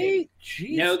right?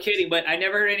 No kidding. But I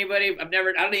never heard anybody. I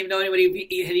don't even know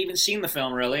anybody had even seen the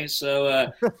film really.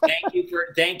 So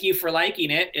thank you for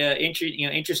liking it.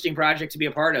 Interesting project to be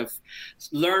a part of.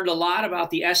 Learned a lot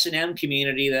about the S&M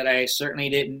community that I certainly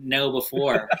didn't know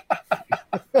before.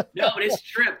 No, but it's a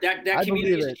trip. That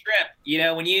community is a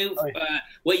trip. When you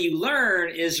what you learn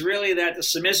is really that the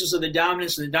submissives are the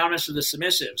dominants and the dominants are the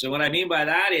submissives. And what I mean by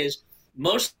that is,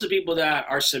 most of the people that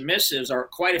are submissives, are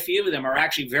quite a few of them are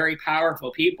actually very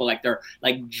powerful people. Like they're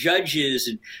like judges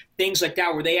and things like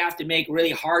that, where they have to make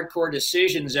really hardcore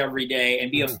decisions every day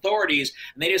and be authorities,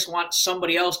 and they just want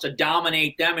somebody else to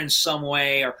dominate them in some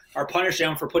way, or punish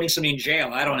them for putting somebody in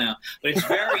jail. I don't know, but it's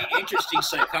very interesting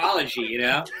psychology, you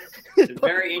know. It's a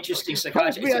very interesting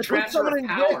psychology. It's a transfer of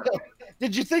power.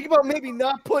 Did you think about maybe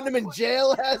not putting him in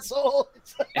jail, asshole?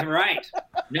 Right.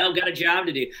 No, got a job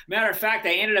to do. Matter of fact,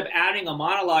 I ended up adding a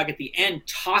monologue at the end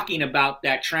talking about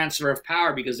that transfer of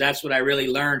power, because that's what I really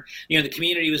learned. You know, the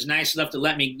community was nice enough to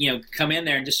let me, you know, come in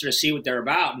there and just sort of see what they're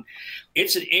about. And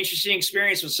it's an interesting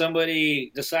experience when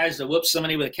somebody decides to whoop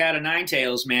somebody with a cat of nine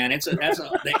tails, man.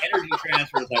 The energy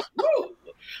transfer is like, woo!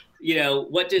 You know,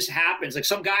 what just happens? Like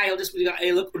some guy,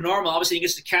 he'll look normal. All of a sudden, he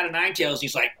gets the cat of nine tails, and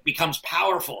he's like, becomes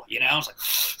powerful. You know, it's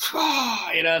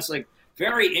like, you know, it's like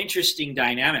very interesting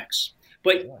dynamics.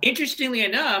 But interestingly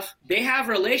enough, they have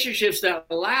relationships that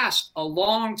last a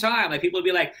long time. Like people will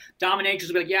be like, dominatrix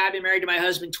will be like, yeah, I've been married to my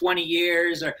husband 20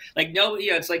 years, or like nobody.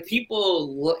 You know, it's like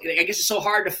people. I guess it's so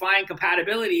hard to find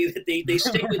compatibility that they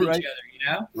stick with Right. each other. You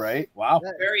know, Right? Wow.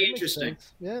 very interesting.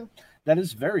 Yeah. That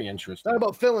is very interesting. Not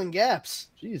about filling gaps.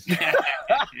 Jeez.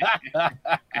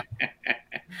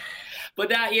 But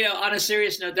that, you know, on a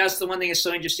serious note, that's the one thing that's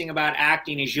so interesting about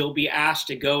acting is you'll be asked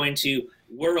to go into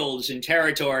worlds and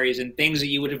territories and things that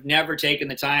you would have never taken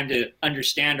the time to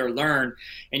understand or learn.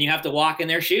 And you have to walk in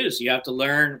their shoes. You have to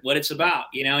learn what it's about,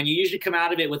 you know, and you usually come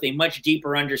out of it with a much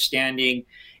deeper understanding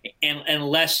and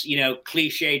less, you know,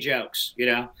 cliche jokes, you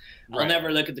know. I'll Right.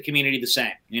 never look at the community the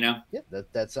same, you know. Yeah,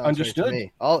 that sounds Understood. right to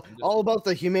me. All about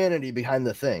the humanity behind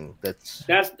the thing. I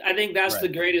think that's Right. the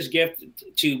greatest gift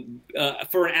to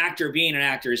for an actor being an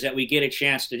actor, is that we get a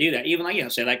chance to do that. Even like, you know,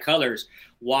 say like Colors,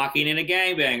 walking in a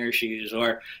gangbanger shoes,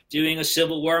 or doing a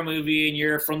Civil War movie and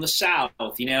you're from the South,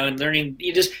 you know, and learning.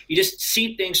 You just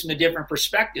see things from the different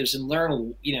perspectives and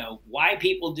learn, you know, why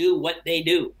people do what they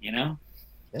do, you know.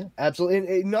 Yeah,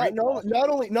 absolutely. And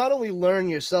not only learn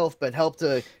yourself, but help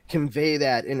to convey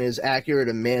that in as accurate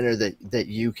a manner that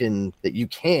you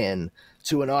can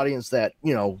to an audience that,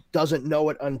 you know, doesn't know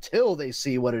it until they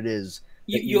see what it is.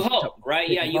 You hope, right?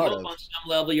 Yeah, you part hope of. on some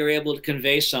level you're able to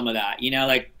convey some of that. You know,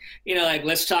 like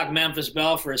let's talk Memphis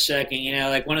Belle for a second. You know,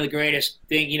 like one of the greatest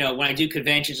thing. You know, when I do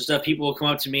conventions and stuff, people will come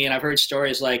up to me, and I've heard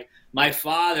stories like, my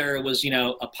father was, you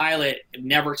know, a pilot,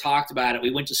 never talked about it.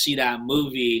 We went to see that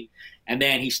movie, and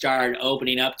then he started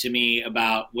opening up to me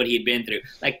about what he had been through.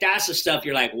 Like that's the stuff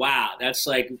you're like, wow, that's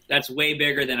way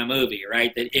bigger than a movie,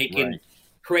 right? That it can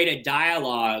create a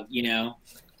dialogue, you know.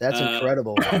 That's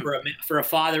incredible. For a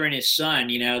father and his son,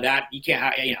 you know, that you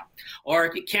can't, you know,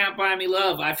 or you Can't Buy Me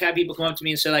Love. I've had people come up to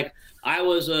me and say, like, I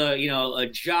was a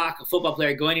jock, a football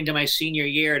player going into my senior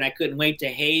year, and I couldn't wait to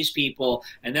haze people.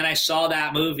 And then I saw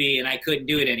that movie and I couldn't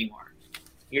do it anymore.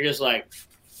 You're just like,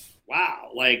 wow,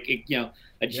 like, you know,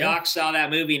 a jock saw that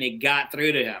movie and it got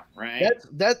through to him, right?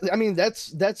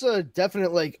 That's a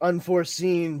definite like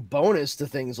unforeseen bonus to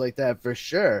things like that for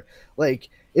sure. Like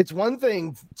it's one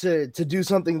thing to do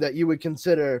something that you would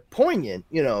consider poignant,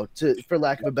 you know, for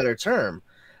lack of a better term.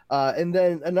 And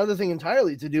then another thing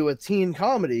entirely to do a teen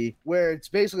comedy where it's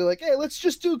basically like, hey, let's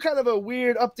just do kind of a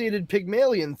weird updated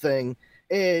Pygmalion thing.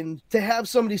 And to have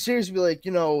somebody seriously be like,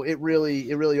 you know, it really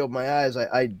opened my eyes.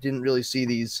 I didn't really see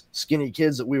these skinny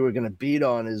kids that we were going to beat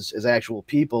on as actual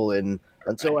people. And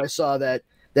until I saw that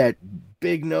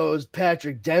big nosed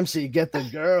Patrick Dempsey get the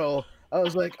girl, I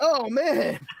was like, oh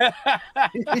man.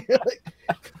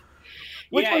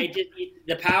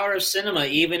 The power of cinema,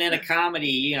 even in a comedy,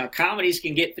 you know, comedies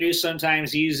can get through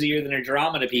sometimes easier than a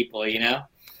drama to people, you know,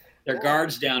 their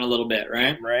guards down a little bit,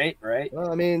 right? Right.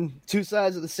 Well, I mean, two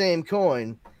sides of the same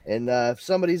coin. And if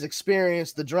somebody's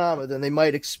experienced the drama, then they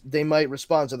might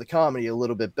respond to the comedy a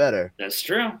little bit better. That's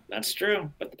true.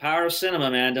 But the power of cinema,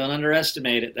 man, don't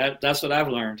underestimate it. That's what I've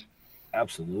learned.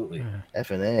 Absolutely.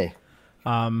 F&A.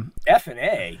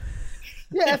 F&A?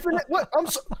 Yeah, F&A. What?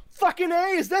 Fucking A.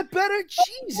 Is that better?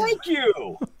 Jesus. Thank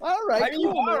you. All right. I mean, you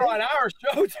are on our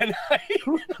show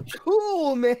tonight.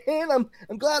 Cool, man.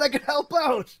 I'm glad I could help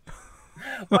out.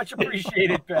 Much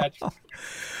appreciated, Patrick.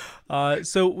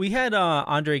 So we had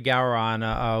Andre Gower on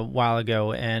a while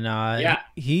ago, and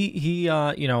he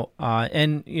and you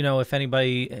know,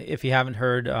 if you haven't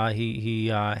heard, he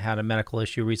had a medical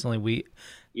issue recently. We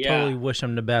totally wish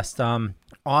him the best.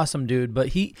 Awesome dude, but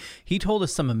he told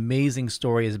us some amazing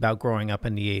stories about growing up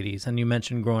in the 80s, and you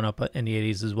mentioned growing up in the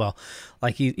 80s as well.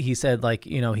 Like he said, like,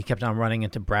 you know, he kept on running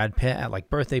into Brad Pitt at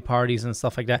like birthday parties and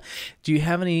stuff like that. Do you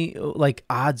have any like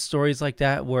odd stories like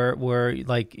that where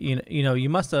like you know you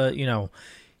must have, you know,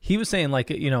 he was saying like,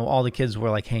 all the kids were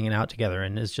like hanging out together,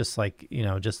 and it's just like,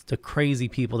 just the crazy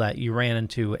people that you ran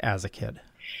into as a kid.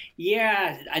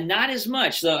 Yeah, not as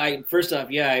much though. First off,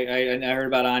 I heard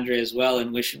about Andre as well,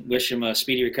 and wish him a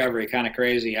speedy recovery. Kind of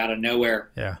crazy, out of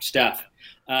nowhere stuff.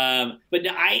 But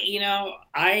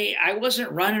I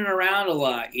wasn't running around a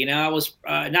lot. I was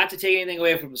not to take anything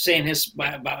away from saying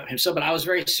about himself, but I was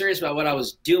very serious about what I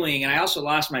was doing, and I also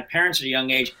lost my parents at a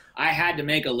young age. I had to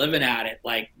make a living at it,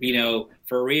 like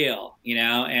for real,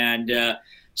 and.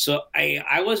 So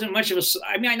I wasn't much of a.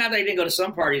 I mean, not that I didn't go to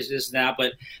some parties, this and that,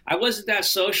 but I wasn't that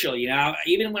social.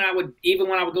 Even when I would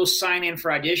go sign in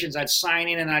for auditions, I'd sign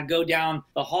in and I'd go down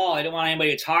the hall. I didn't want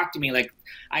anybody to talk to me. Like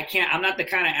I'm not the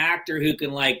kind of actor who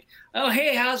can like, oh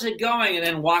hey, how's it going, and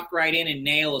then walk right in and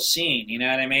nail a scene. You know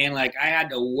what I mean? Like I had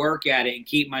to work at it and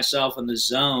keep myself in the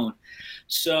zone.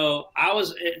 So I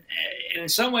was, in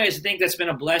some ways, I think that's been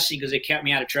a blessing because it kept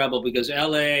me out of trouble. Because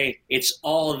LA, it's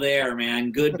all there,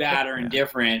 man. Good, bad, or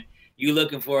indifferent. You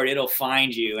looking for it, it'll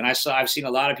find you. And I've seen a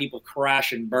lot of people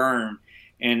crash and burn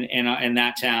in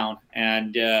that town.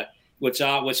 And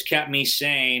what's kept me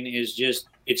sane is just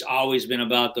it's always been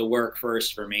about the work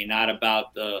first for me, not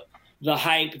about the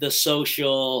hype, the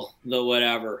social, the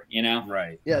whatever.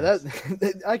 Right. Yeah,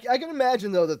 I can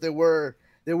imagine though that there were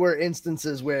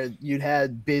instances where you'd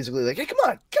had basically like, hey, come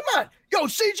on, go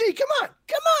CG, come on.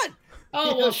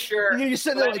 Oh, well, sure. You're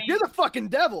sitting there like, you're the fucking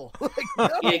devil. Like,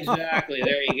 no. Exactly.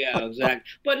 There you go. Exactly.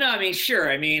 But no, I mean, sure.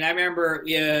 I mean, I remember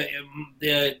we had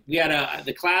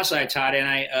the class I taught,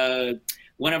 and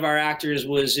one of our actors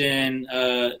was in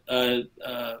Leo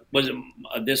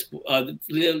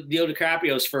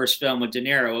DiCaprio's first film with De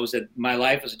Niro. It was My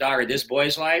Life as a Dog, or This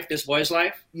Boy's Life.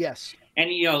 Yes. And,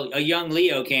 a young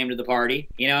Leo came to the party,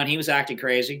 and he was acting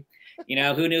crazy.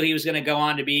 Who knew he was going to go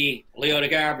on to be Leo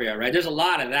DiCaprio, right? There's a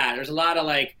lot of that. There's a lot of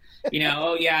like,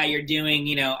 oh yeah, you're doing,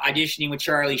 auditioning with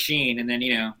Charlie Sheen. And then,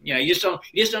 you just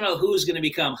don't know who's going to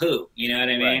become who. You know what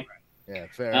I mean? Right. Yeah,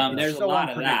 fair. There's a lot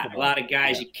of that. A lot of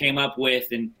guys you came up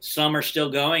with, and some are still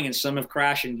going and some have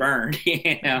crashed and burned,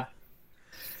 Yeah,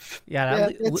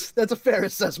 that's a fair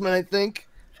assessment, I think.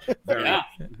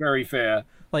 Very fair.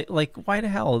 Like why the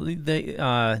hell they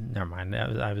never mind.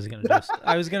 I was gonna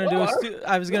do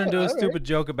a stupid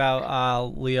joke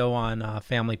about Leo on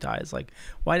Family Ties. Like,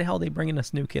 why the hell are they bringing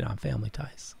this new kid on Family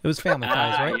Ties? It was Family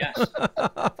Ties, right? Yes.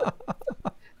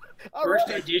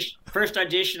 First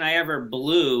audition I ever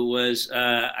blew was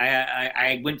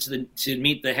I went to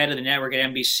meet the head of the network at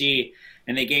NBC,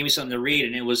 and they gave me something to read,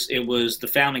 and it was the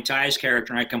Family Ties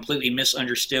character, and I completely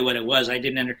misunderstood what it was. I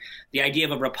didn't the idea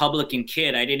of a Republican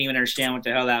kid. I didn't even understand what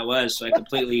the hell that was, so I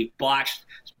completely botched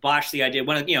the idea.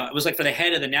 It was like for the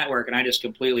head of the network, and I just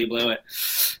completely blew it.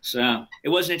 So it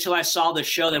wasn't until I saw the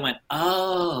show that I went,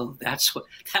 oh, that's what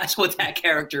that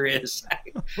character is.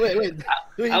 Wait.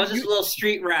 I was just a little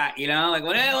street rat, like,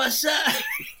 hey, what's up?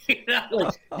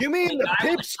 You mean the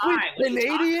pipsqueak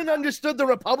Canadian understood the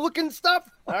Republican stuff?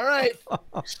 All right.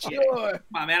 Sure. Come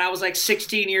on, man. I was like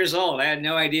 16 years old. I had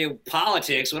no idea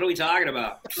politics. What are we talking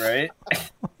about? Right?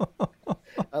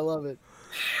 I love it.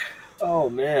 Oh,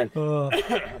 man.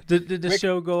 Did the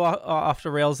show go off the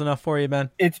rails enough for you,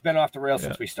 Ben? It's been off the rails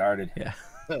since we started. Yeah.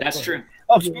 That's true.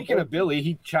 Oh, speaking of Billy,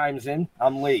 he chimes in.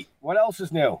 I'm late. What else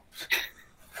is new?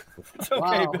 It's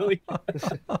okay, wow. Billy.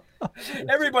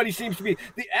 Everybody seems to be.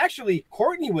 Actually,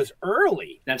 Courtney was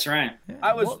early. That's right.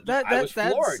 I was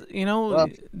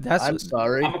floored. That's. I'm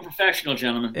sorry. I'm a professional,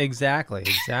 gentleman. Exactly.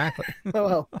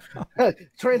 Well,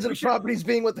 transitive properties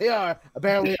being what they are,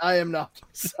 apparently I am not.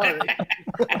 Sorry.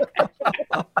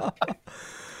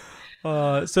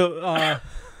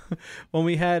 When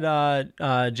we had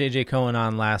JJ Cohen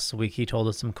on last week, he told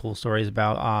us some cool stories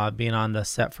about being on the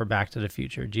set for Back to the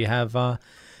Future. Do you have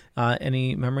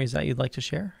any memories that you'd like to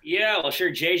share? Yeah, well, sure.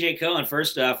 JJ Cohen,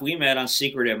 first off, we met on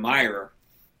Secret Admirer,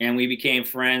 and we became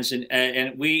friends,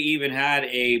 and we even had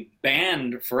a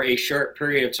band for a short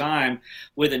period of time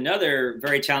with another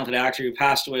very talented actor who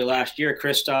passed away last year,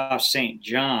 Christophe St.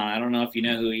 John. I don't know if you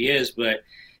know who he is, but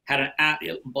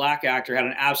black actor, had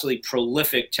an absolutely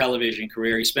prolific television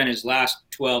career. He spent his last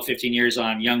 12, 15 years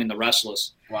on Young and the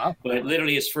Restless. Wow. But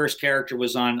literally his first character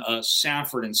was on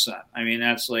Sanford and Son. I mean,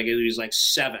 he was like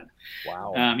 7.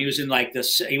 Wow. He was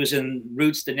in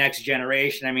Roots, The Next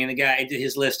Generation. I mean, the guy,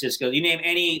 his list just goes, you name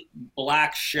any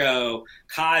black show,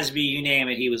 Cosby, you name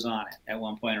it, he was on it at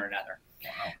one point or another.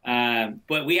 Wow.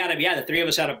 But we had the three of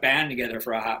us had a band together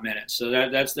for a hot minute. So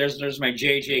there's my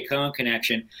JJ Cohen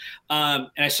connection.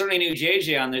 And I certainly knew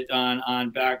JJ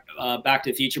on Back to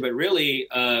the Future, but really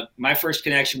my first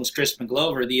connection was Crispin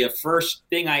Glover. The first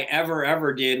thing I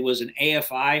ever did was an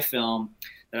AFI film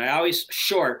that I always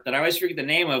forget the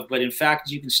name of, but in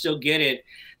fact you can still get it.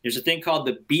 There's a thing called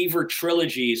the Beaver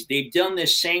Trilogies. They've done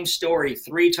this same story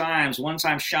 3 times. One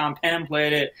time Sean Penn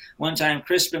played it, one time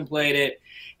Crispin played it,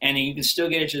 and you can still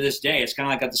get it to this day. It's kind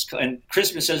of like got this, and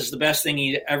Crispin says it's the best thing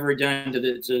he'd ever done to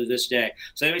this day.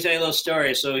 So let me tell you a little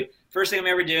story. So first thing I'm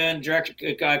ever doing, the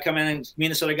director come in and me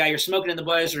and this other guy, you're smoking in the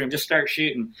boys' room, just start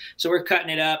shooting. So we're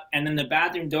cutting it up, and then the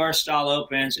bathroom door stall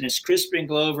opens, and it's Crispin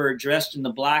Glover dressed in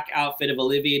the black outfit of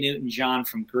Olivia Newton-John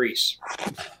from Grease.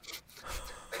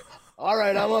 All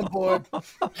right, I'm on board.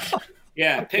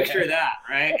 Yeah, picture that,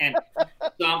 right? And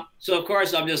so of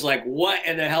course I'm just like, what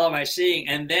in the hell am I seeing?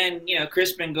 And then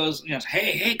Crispin goes,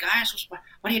 hey guys,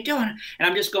 what are you doing? And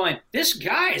I'm just going, this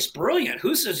guy is brilliant.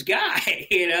 Who's this guy?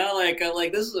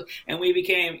 Like this is, and we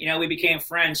became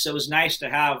friends. So it was nice to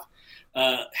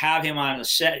have him on the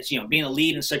set. Being a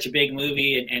lead in such a big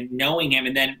movie and knowing him,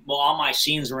 and then all my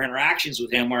scenes were interactions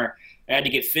with him where I had to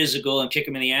get physical and kick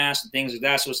him in the ass and things like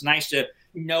that. So it's nice to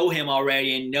know him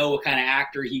already and know what kind of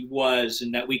actor he was,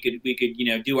 and that we could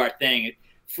do our thing. It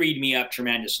freed me up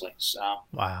tremendously. So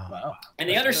wow. And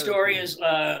the other story is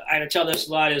I had to tell this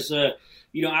a lot is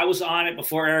I was on it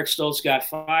before Eric Stoltz got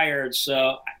fired,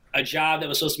 so a job that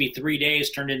was supposed to be 3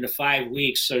 days turned into 5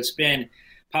 weeks. So it's been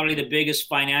probably the biggest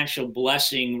financial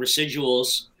blessing,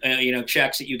 residuals,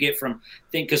 checks that you get from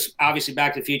because obviously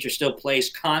Back to the Future still plays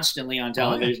constantly on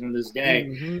television to this day.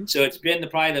 Mm-hmm. So it's been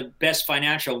probably the best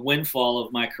financial windfall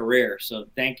of my career. So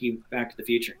thank you, Back to the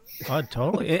Future. Oh,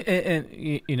 totally.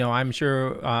 And I'm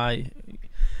sure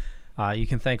you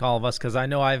can thank all of us, because I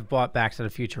know I've bought Back to the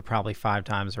Future probably 5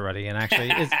 times already. And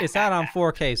actually, it's out on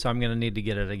 4K, so I'm going to need to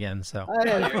get it again. So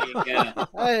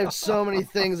I have so many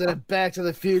things that have Back to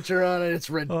the Future on it.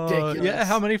 It's ridiculous. Yeah,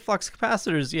 how many flux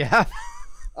capacitors do you have?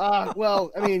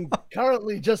 Well, I mean,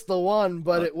 currently just the one,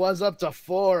 but it was up to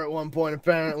 4 at one point,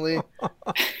 apparently.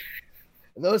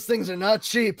 And those things are not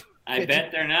cheap. I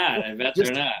bet they're not.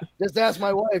 They're not. Just ask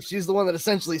my wife. She's the one that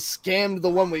essentially scammed the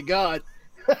one we got.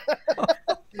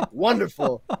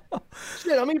 Wonderful.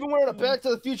 Shit, I'm even wearing a Back to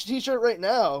the Future t-shirt right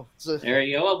now. There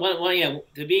you go. Well, yeah,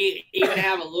 to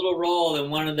have a little role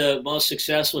in one of the most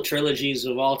successful trilogies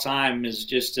of all time is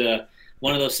just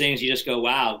one of those things you just go,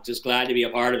 wow, just glad to be a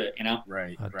part of it,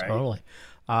 Right. Totally.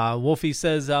 Wolfie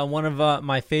says one of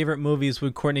my favorite movies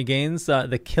with Courtney Gaines,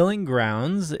 The Killing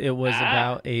Grounds. It was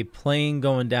about a plane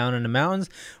going down in the mountains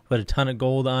with a ton of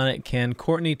gold on it. Can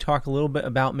Courtney talk a little bit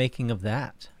about making of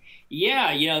that?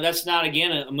 Yeah, that's not,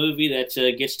 again, a movie that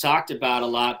gets talked about a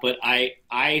lot, but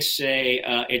I say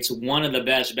it's one of the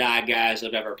best bad guys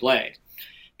I've ever played.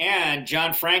 And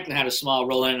John Franklin had a small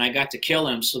role in it, and I got to kill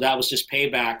him, so that was just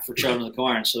payback for Children of the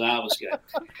Corn, so that was good.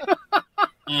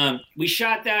 We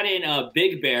shot that in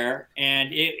Big Bear, and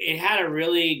it had a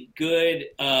really good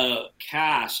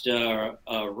cast.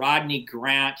 Rodney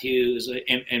Grant, who's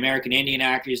an American Indian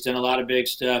actor, he's done a lot of big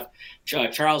stuff.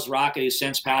 Charles Rocket, who's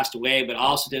since passed away, but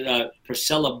also did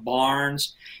Priscilla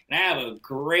Barnes. And I have a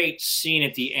great scene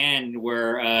at the end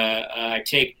where I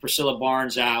take Priscilla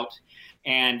Barnes out,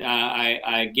 and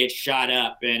I get shot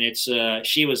up, and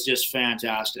she was just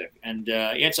fantastic. And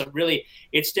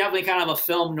it's definitely kind of a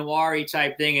film noir-y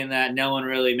type thing in that no one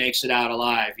really makes it out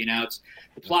alive.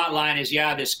 The plot line is,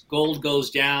 this gold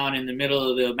goes down in the middle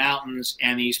of the mountains,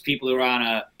 and these people who are on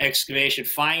a excavation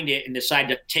find it and decide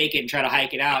to take it and try to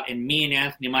hike it out. And me and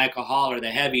Anthony Michael Hall are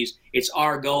the heavies. It's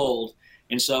our gold.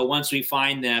 And so once we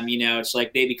find them, it's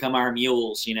like they become our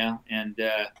mules, and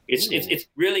it's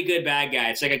really good bad guy.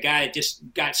 It's like a guy that just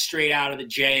got straight out of the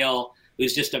jail,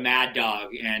 who's just a mad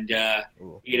dog, and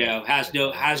has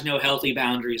no healthy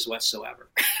boundaries whatsoever.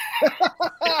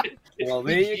 Well,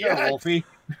 there you go, Wolfie.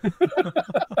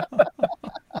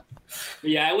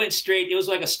 Yeah, I went straight. It was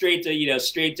like a straight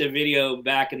to video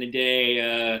back in the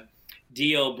day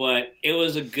deal, but it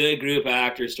was a good group of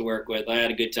actors to work with. I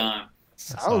had a good time.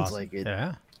 Sounds awesome. like it.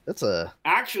 Yeah.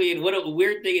 Actually, what a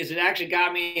weird thing is, it actually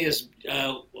got me this.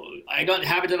 I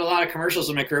haven't done a lot of commercials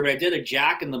in my career, but I did a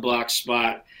Jack in the Box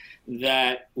spot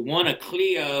that won a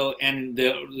Clio, and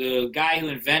the guy who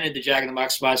invented the Jack in the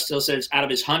Box spot still says out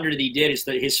of his 100 that he did, it's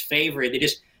his favorite. They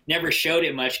just never showed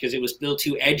it much because it was still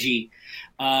too edgy.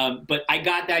 But I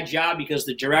got that job because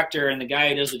the director and the guy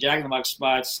who does the Jack in the Box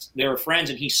spots, they were friends,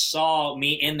 and he saw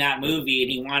me in that movie,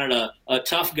 and he wanted a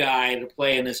tough guy to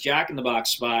play in this Jack in the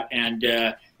Box spot, and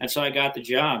so I got the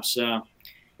job. So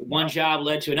one job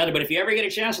led to another. But if you ever get a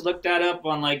chance to look that up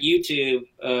on YouTube,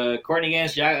 Courtney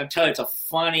Gaines, Jack, I'm telling you, it's a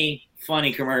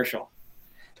funny commercial.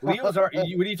 Leo's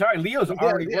already. What are you talking? Leo's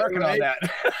already working on that.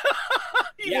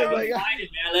 Yeah, find it,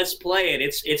 man. Let's play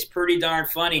it. It's pretty darn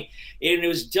funny. And it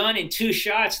was done in 2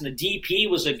 shots, and the DP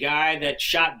was a guy that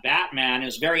shot Batman. It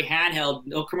was very handheld.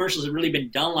 No commercials had really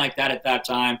been done like that at that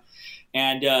time.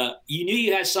 And you knew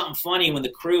you had something funny when the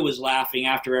crew was laughing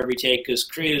after every take, because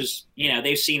crews,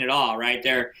 they've seen it all, right?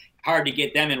 They're hard to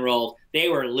get them enrolled. They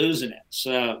were losing it.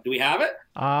 So, do we have it?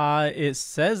 It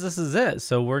says this is it.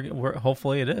 So we're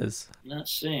hopefully it is.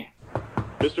 Let's see.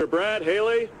 Mr. Brad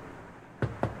Haley?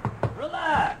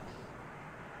 Relax.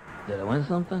 Did I win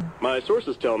something? My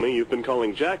sources tell me you've been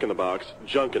calling Jack in the Box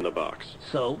junk in the box.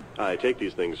 So? I take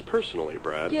these things personally,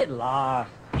 Brad. Get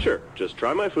lost. Sure, just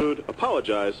try my food,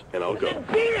 apologize, and I'll go.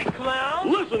 Beat it, clown!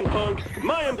 Listen, punk,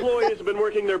 my employees have been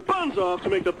working their buns off to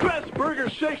make the best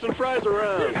burgers, shakes, and fries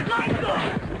around.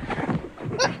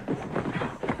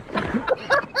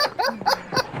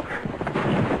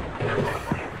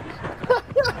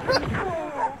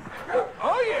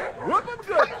 Oh, yeah. Whoop 'em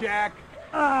good, Jack.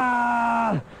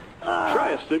 Try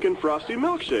a thick and frosty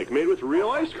milkshake made with real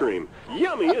ice cream.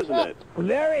 Yummy, isn't it?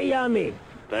 Very yummy.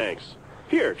 Thanks.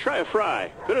 Here, try a fry.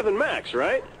 Better than Max,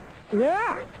 right?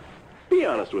 Yeah. Be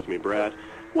honest with me, Brad.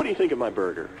 What do you think of my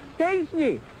burger?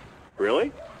 Tasty.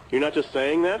 Really? You're not just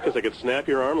saying that because I could snap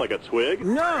your arm like a twig?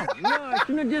 No, it's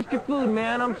Nerdistic food,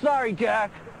 man. I'm sorry,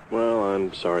 Jack. Well,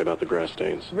 I'm sorry about the grass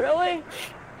stains. Really?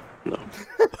 No.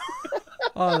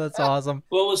 Oh, that's awesome.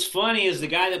 What was funny is the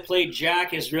guy that played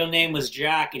Jack, his real name was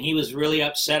Jack, and he was really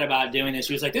upset about doing this.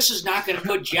 He was like, this is not going to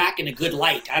put Jack in a good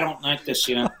light. I don't like this,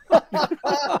 Was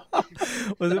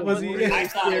he I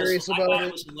thought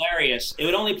it was hilarious. It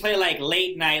would only play like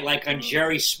late night, like on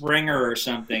Jerry Springer or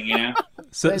something,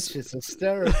 That's just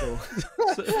hysterical.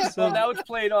 Well, now it's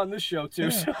played on this show,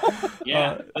 too. So.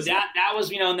 Yeah, but that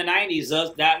was, in the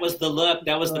 90s, that was the look.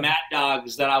 That was the Mad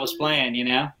Dogs that I was playing,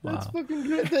 That's fucking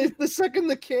great. The second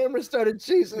the camera started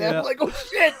chasing, I'm like, oh,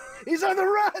 shit, he's on the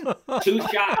run. 2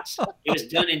 shots. It was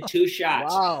done in 2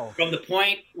 shots. Wow. From the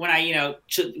point when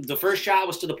the first shot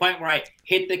was to the point where I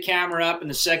hit the camera up, and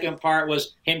the second part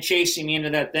was him chasing me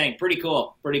into that thing. Pretty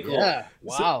cool. Yeah.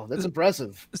 Wow, that's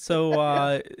impressive.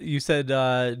 So you said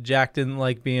Jack didn't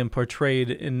like being portrayed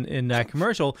in that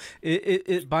commercial.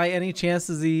 It by any chance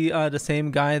is he the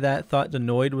same guy that thought the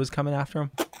Noid was coming after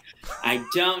him? I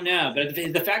don't know, but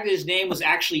the fact that his name was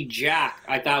actually Jack,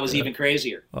 I thought was even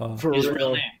crazier. His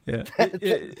real name. Yeah.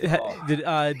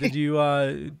 Did you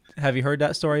have you heard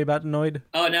that story about the Noid?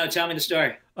 Oh no, tell me the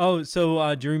story. Oh,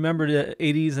 so do you remember the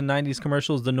 80s and 90s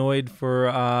commercials, the Noid for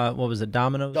what was it,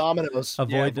 Domino's? Domino's.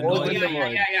 Avoid the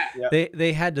Noid. Yeah.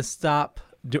 They had to stop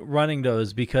running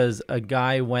those because a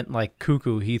guy went like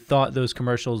cuckoo. He thought those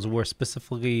commercials were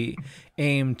specifically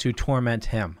aimed to torment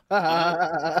him.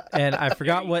 And I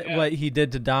forgot what he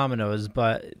did to Domino's,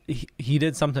 but he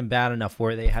did something bad enough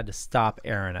where they had to stop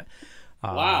airing it.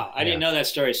 Wow, I didn't know that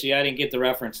story. See, I didn't get the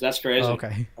reference. That's crazy.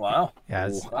 Okay. Wow. Yeah,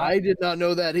 I did not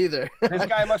know that either. This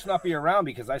guy must not be around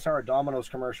because I saw a Domino's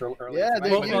commercial earlier. Yeah,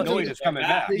 tonight when the Noid is coming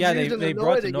back. Yeah, they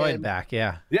brought the Noid back.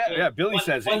 Yeah. Yeah. Billy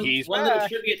says that he's one back. little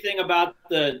trivia thing about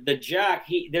the Jack.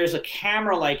 There's a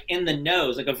camera like in the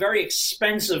nose, like a very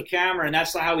expensive camera, and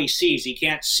that's how he sees. He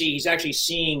can't see. He's actually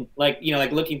seeing like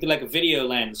looking through like a video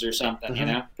lens or something.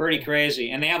 Pretty crazy.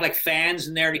 And they have like fans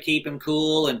in there to keep him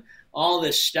cool and all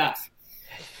this stuff.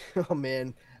 Oh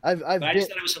man, I just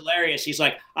thought it was hilarious. He's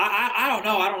like, I don't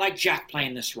know, I don't like Jack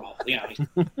playing this role. He's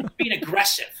being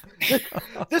aggressive.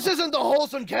 This isn't the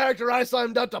wholesome character I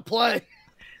signed up to play.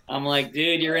 I'm like,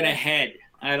 dude, you're in a head.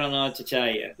 I don't know what to tell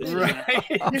you.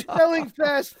 You're selling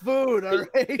fast food, all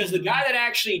right? Because the guy that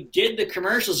actually did the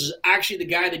commercials is actually the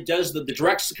guy that does the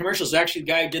directs the commercials. Is actually the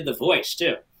guy who did the voice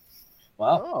too.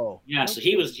 Wow. Oh. Yeah, so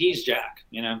he's Jack.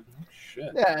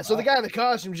 Shit. Yeah, so the guy in the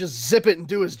costume just zip it and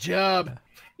do his job.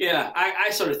 Yeah,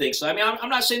 I sort of think so. I mean, I'm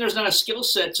not saying there's not a skill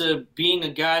set to being a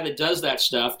guy that does that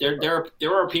stuff. There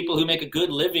are people who make a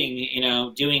good living,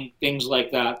 doing things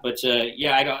like that. But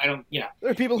I don't.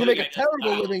 There are people who make a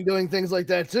terrible living doing things like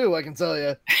that too. I can tell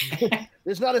you.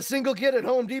 There's not a single kid at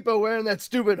Home Depot wearing that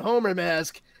stupid Homer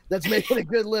mask that's making a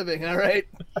good living. All right.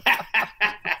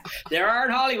 There are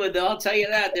in Hollywood, though. I'll tell you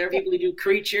that. There are people who do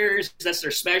creatures. That's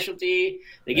their specialty.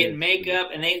 They get makeup,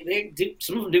 and they do.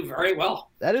 Some of them do very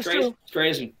well. That is true. It's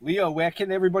crazy. Leo, where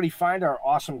can everybody find our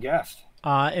awesome guest?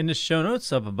 In the show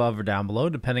notes up above or down below,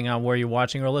 depending on where you're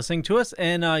watching or listening to us.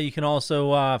 And you can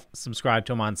also subscribe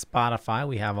to him on Spotify.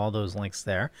 We have all those links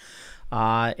there.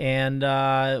 And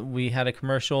we had a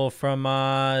commercial from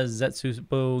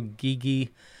Zetsubo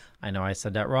Gigi. I know I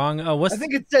said that wrong. I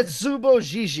think it's Zetsubo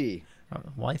Gigi.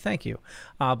 Why, thank you.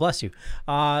 Bless you.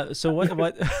 So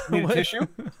what Need a tissue?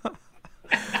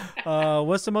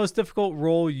 What's the most difficult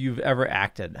role you've ever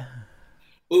acted?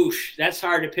 Oosh, that's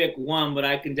hard to pick one, but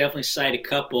I can definitely cite a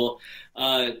couple.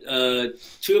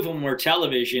 Two of them were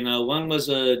television. One was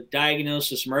a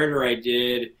diagnosis murder I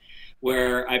did,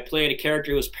 where I played a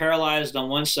character who was paralyzed on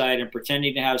one side and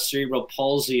pretending to have cerebral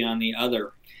palsy on the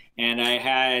other. And I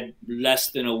had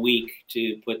less than a week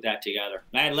to put that together.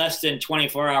 I had less than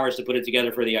 24 hours to put it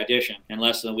together for the audition and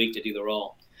less than a week to do the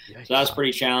role. Yikes. So that was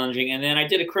pretty challenging. And then I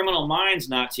did a Criminal Minds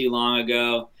not too long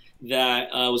ago that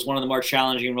was one of the more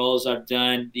challenging roles I've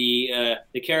done. The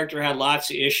character had lots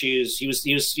of issues. He was.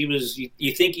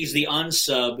 You think he's the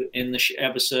unsub in the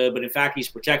episode, but in fact he's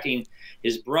protecting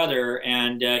his brother,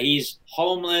 and he's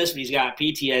homeless. But he's got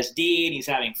PTSD, and he's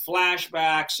having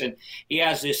flashbacks, and he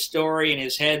has this story in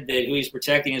his head that who he's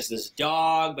protecting is this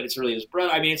dog, but it's really his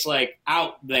brother. I mean, it's like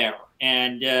out there,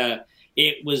 and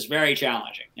it was very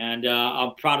challenging. And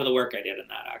I'm proud of the work I did in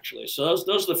that, actually. So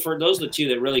those are the two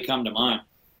that really come to mind.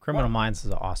 Criminal Minds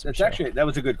is an awesome show. Actually, that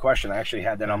was a good question. I actually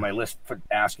had that on my list for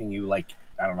asking you, like,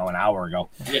 I don't know, an hour ago.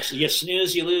 Yes, you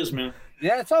snooze, you lose, man.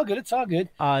 Yeah, it's all good. It's all good.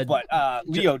 But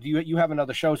Leo, do you have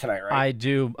another show tonight, right? I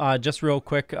do. Just real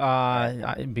quick,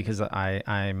 because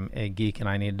I'm a geek and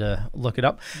I need to look it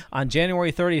up. On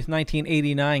January 30th,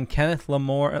 1989, Kenneth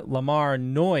Lamar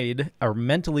Noyd, a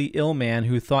mentally ill man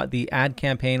who thought the ad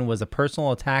campaign was a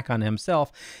personal attack on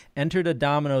himself, entered a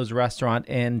Domino's restaurant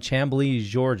in Chamblee,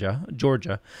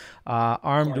 Georgia,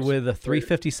 armed with a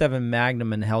 .357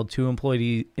 Magnum and held two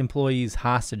employees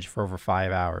hostage for over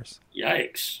 5 hours.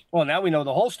 Yikes. Well, now we know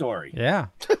the whole story. Yeah.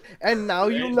 And now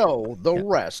you know the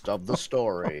rest of the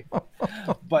story.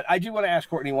 But I do want to ask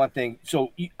Courtney one thing.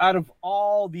 So out of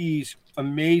all these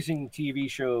amazing TV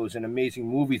shows and amazing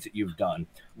movies that you've done,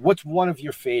 what's one of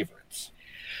your favorites?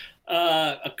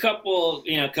 A couple,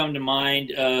 come to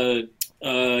mind.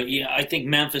 I think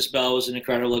Memphis Belle was an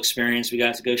incredible experience. We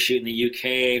got to go shoot in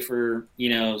the UK for,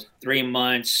 3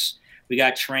 months. We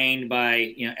got trained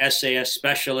by, SAS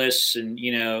specialists and,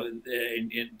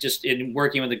 just in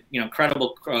working with an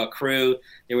incredible crew.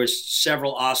 There was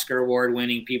several Oscar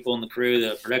award-winning people in the crew,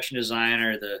 the production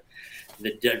designer, the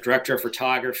director of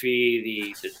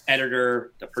photography, the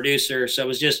editor, the producer. So it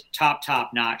was just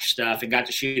top-notch stuff, and got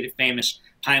to shoot at famous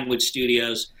Pinewood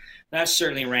Studios. That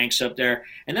certainly ranks up there.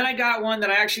 And then I got one that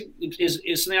I actually is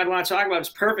something I want to talk about. It's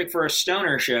perfect for a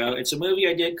stoner show. It's a movie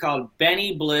I did called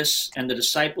Benny Bliss and the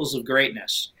Disciples of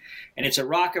Greatness. And it's a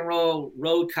rock and roll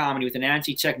road comedy with an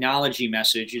anti-technology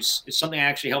message. It's something I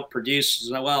actually helped produce as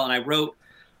well. And I wrote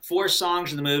 4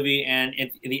 songs in the movie. And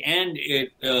in the end,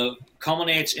 it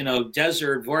culminates in a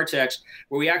desert vortex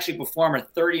where we actually perform a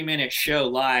 30-minute show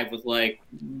live with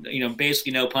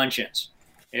basically no punch-ins.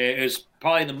 It was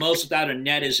probably the most without a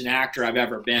net as an actor I've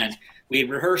ever been. We had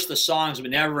rehearsed the songs,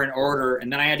 but never in order. And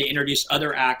then I had to introduce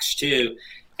other acts too.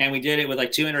 And we did it with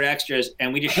like 200 extras,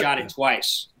 and we just shot it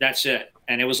twice. That's it.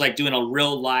 And it was like doing a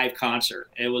real live concert.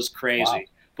 It was crazy. Wow.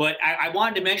 But I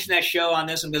wanted to mention that show on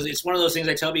this one because it's one of those things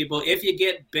I tell people, if you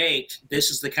get baked,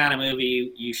 this is the kind of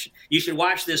movie you should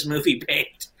watch this movie,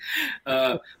 Baked.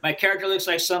 My character looks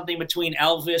like something between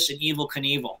Elvis and Evel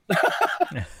Knievel.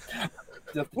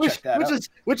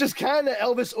 Which is kind of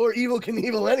Elvis or Evel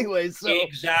Knievel anyway. So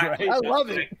exactly, I love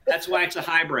it. That's why it's a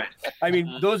hybrid. I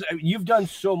mean, you've done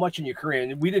so much in your career,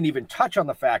 and we didn't even touch on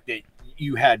the fact that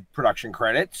you had production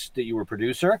credits, that you were a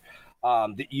producer,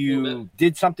 that you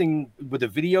did something with a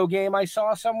video game I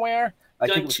saw somewhere. I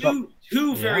think it was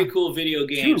two very cool video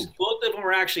games. Both of them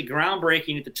were actually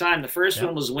groundbreaking at the time. The first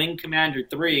one was Wing Commander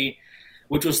 3,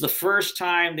 which was the first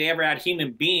time they ever had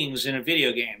human beings in a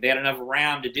video game. They had enough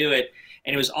RAM to do it.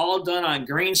 And it was all done on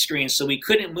green screen, so we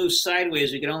couldn't move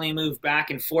sideways. We could only move back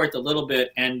and forth a little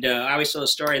bit. And I always tell the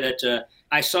story that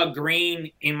I saw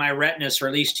green in my retinas for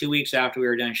at least 2 weeks after we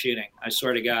were done shooting. I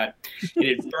swear to God.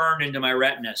 It had burned into my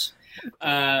retinas.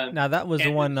 Now, that was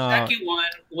the one... The second one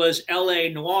was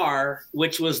L.A. Noire,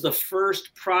 which was the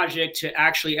first project to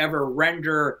actually ever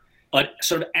render a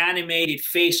sort of animated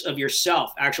face of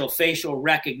yourself, actual facial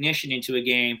recognition into a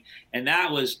game. And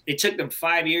it took them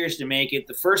 5 years to make it.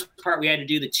 The first part, we had to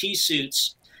do the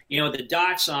T-suits, with the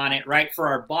dots on it, right, for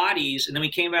our bodies. And then we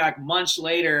came back months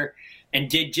later and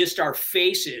did just our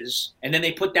faces. And then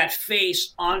they put that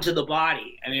face onto the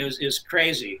body. I mean, it was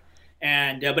crazy.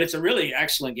 And but it's a really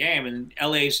excellent game. And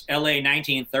LA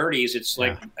 1930s, it's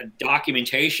like a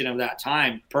documentation of that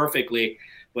time perfectly.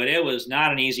 But it was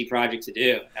not an easy project to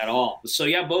do at all. So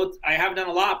yeah, I have done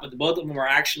a lot, but both of them are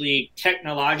actually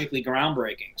technologically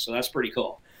groundbreaking. So that's pretty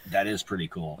cool. That is pretty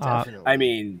cool. I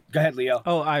mean, go ahead, Leo.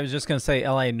 Oh, I was just going to say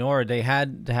L.A. Noire, they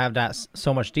had to have that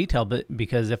so much detail, but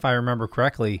because if I remember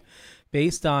correctly,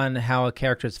 based on how a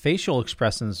character's facial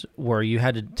expressions were, you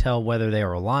had to tell whether they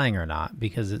were lying or not,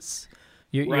 because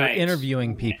you're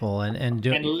interviewing people and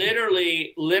doing. And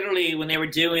literally, when they were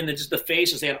doing just the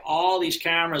faces, they had all these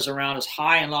cameras around as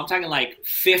high and low. I'm talking like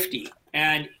 50.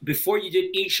 And before you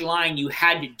did each line, you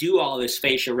had to do all this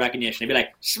facial recognition. They'd be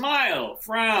like, smile,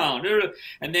 frown,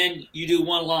 and then you do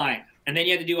one line. And then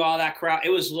you had to do all that crowd. It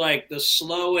was like the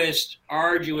slowest,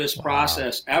 arduous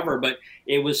process ever, but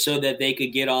it was so that they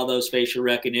could get all those facial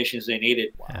recognitions they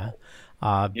needed. Yeah.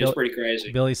 It was pretty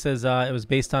crazy. Billy says it was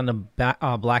based on the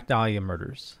Black Dahlia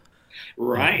murders.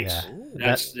 Right.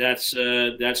 Yeah.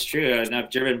 That's true. And I've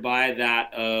driven by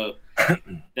that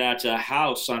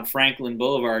house on Franklin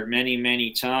Boulevard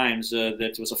many times.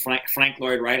 That was a Frank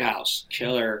Lloyd Wright house.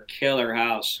 Killer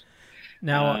house.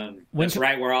 Now, that's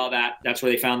right where that's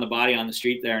where they found the body on the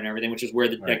street there and everything, which is where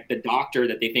the doctor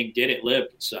that they think did it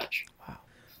lived and such.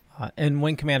 And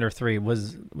Wing Commander 3,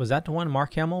 was that the one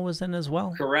Mark Hamill was in as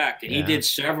well? Correct. And he did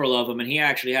several of them, and he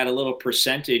actually had a little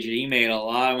percentage, and he made a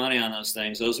lot of money on those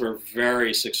things. Those were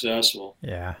very successful.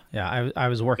 Yeah. I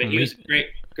was working. But he was a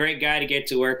great guy to get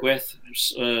to work with.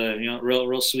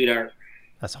 Real sweetheart.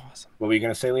 That's awesome. What were you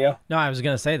going to say, Leo? No, I was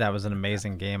going to say that was an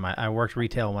amazing game. I worked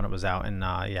retail when it was out, and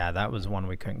that was one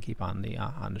we couldn't keep on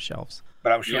the shelves.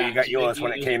 But I'm sure you got yours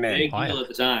when it came in. Big deal at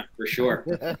the time, for sure.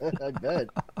 Good.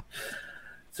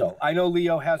 So I know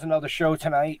Leo has another show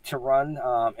tonight to run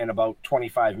in about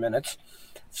 25 minutes.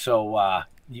 So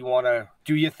you want to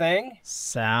do your thing?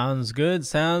 Sounds good.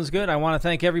 I want to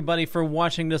thank everybody for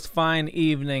watching this fine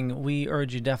evening. We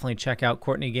urge you definitely check out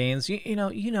Courtney Gaines. You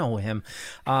know him,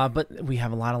 but we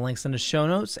have a lot of links in the show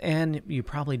notes, and you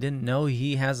probably didn't know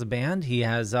he has a band. He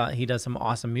does some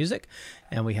awesome music,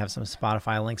 and we have some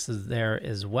Spotify links there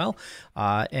as well.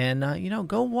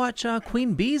 Go watch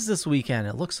Queen Bees this weekend.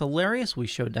 It looks hilarious. We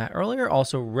showed that earlier.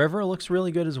 Also, River looks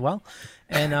really good as well,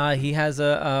 and he has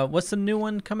what's the new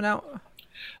one coming out?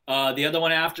 The other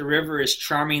one after River is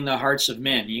Charming the Hearts of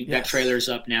Men. That trailer's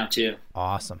up now, too.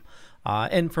 Awesome.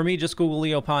 And for me, just Google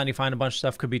Leo Pond. You find a bunch of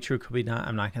stuff. Could be true, could be not.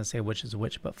 I'm not going to say which is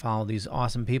which, but follow these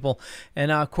awesome people.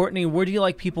 And Courtney, where do you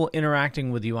like people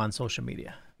interacting with you on social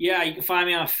media? Yeah, you can find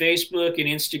me on Facebook and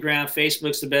Instagram.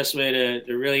 Facebook's the best way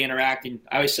to really interact. And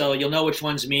I always tell you'll know which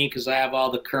one's me because I have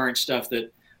all the current stuff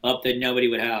that nobody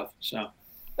would have. So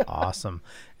awesome.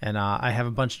 And I have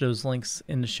a bunch of those links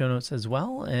in the show notes as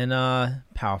well. And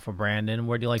Powerful Brandon,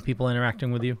 where do you like people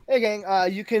interacting with you? Hey,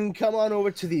 gang, you can come on over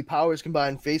to the Powers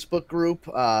Combined Facebook group.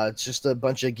 It's just a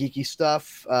bunch of geeky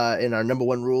stuff. And our number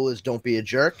one rule is don't be a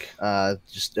jerk.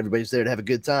 Just everybody's there to have a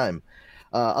good time.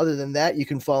 Other than that, you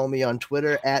can follow me on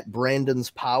Twitter at Brandon's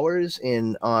Powers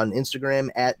and on Instagram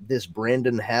at This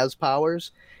Brandon Has Powers.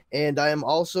 And I am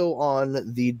also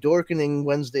on the Dorkening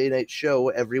Wednesday night show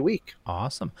every week.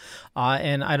 Awesome.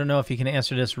 And I don't know if you can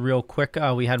answer this real quick.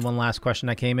 We had one last question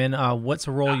that came in. What's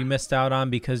a role you missed out on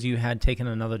because you had taken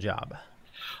another job?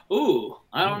 Ooh,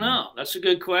 I don't know. That's a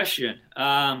good question.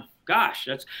 Gosh,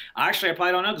 I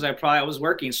probably don't know because I was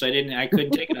working, so I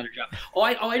couldn't take another job.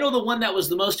 I know the one that was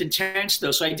the most intense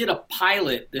though. So I did a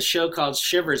pilot, this show called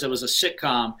Shivers. It was a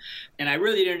sitcom, and I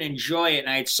really didn't enjoy it. And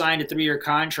I had signed a 3-year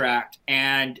contract,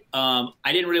 and I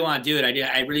didn't really want to do it.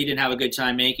 I really didn't have a good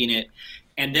time making it.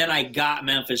 And then I got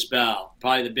Memphis Belle,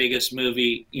 probably the biggest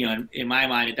movie, in my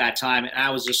mind at that time. And I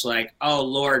was just like, oh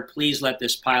Lord, please let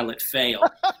this pilot fail,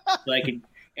 so I could.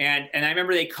 And I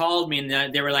remember they called me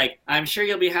and they were like, I'm sure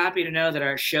you'll be happy to know that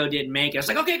our show didn't make it. I was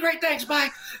like, okay, great, thanks, bye.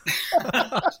 And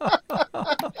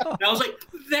I was like,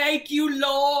 thank you,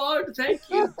 Lord. Thank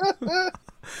you.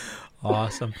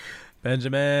 Awesome.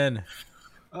 Benjamin.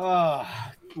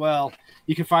 Well,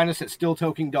 you can find us at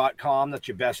stilltoking.com. That's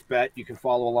your best bet. You can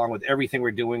follow along with everything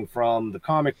we're doing from the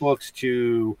comic books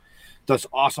to this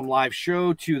awesome live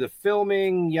show to the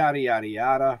filming, yada, yada,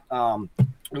 yada.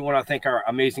 We want to thank our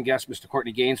amazing guest, Mr.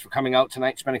 Courtney Gaines, for coming out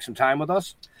tonight, spending some time with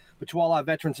us. But to all our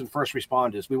veterans and first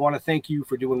responders, we want to thank you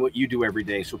for doing what you do every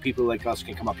day so people like us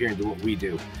can come up here and do what we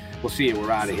do. We'll see you.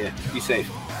 We're out of here. Be safe.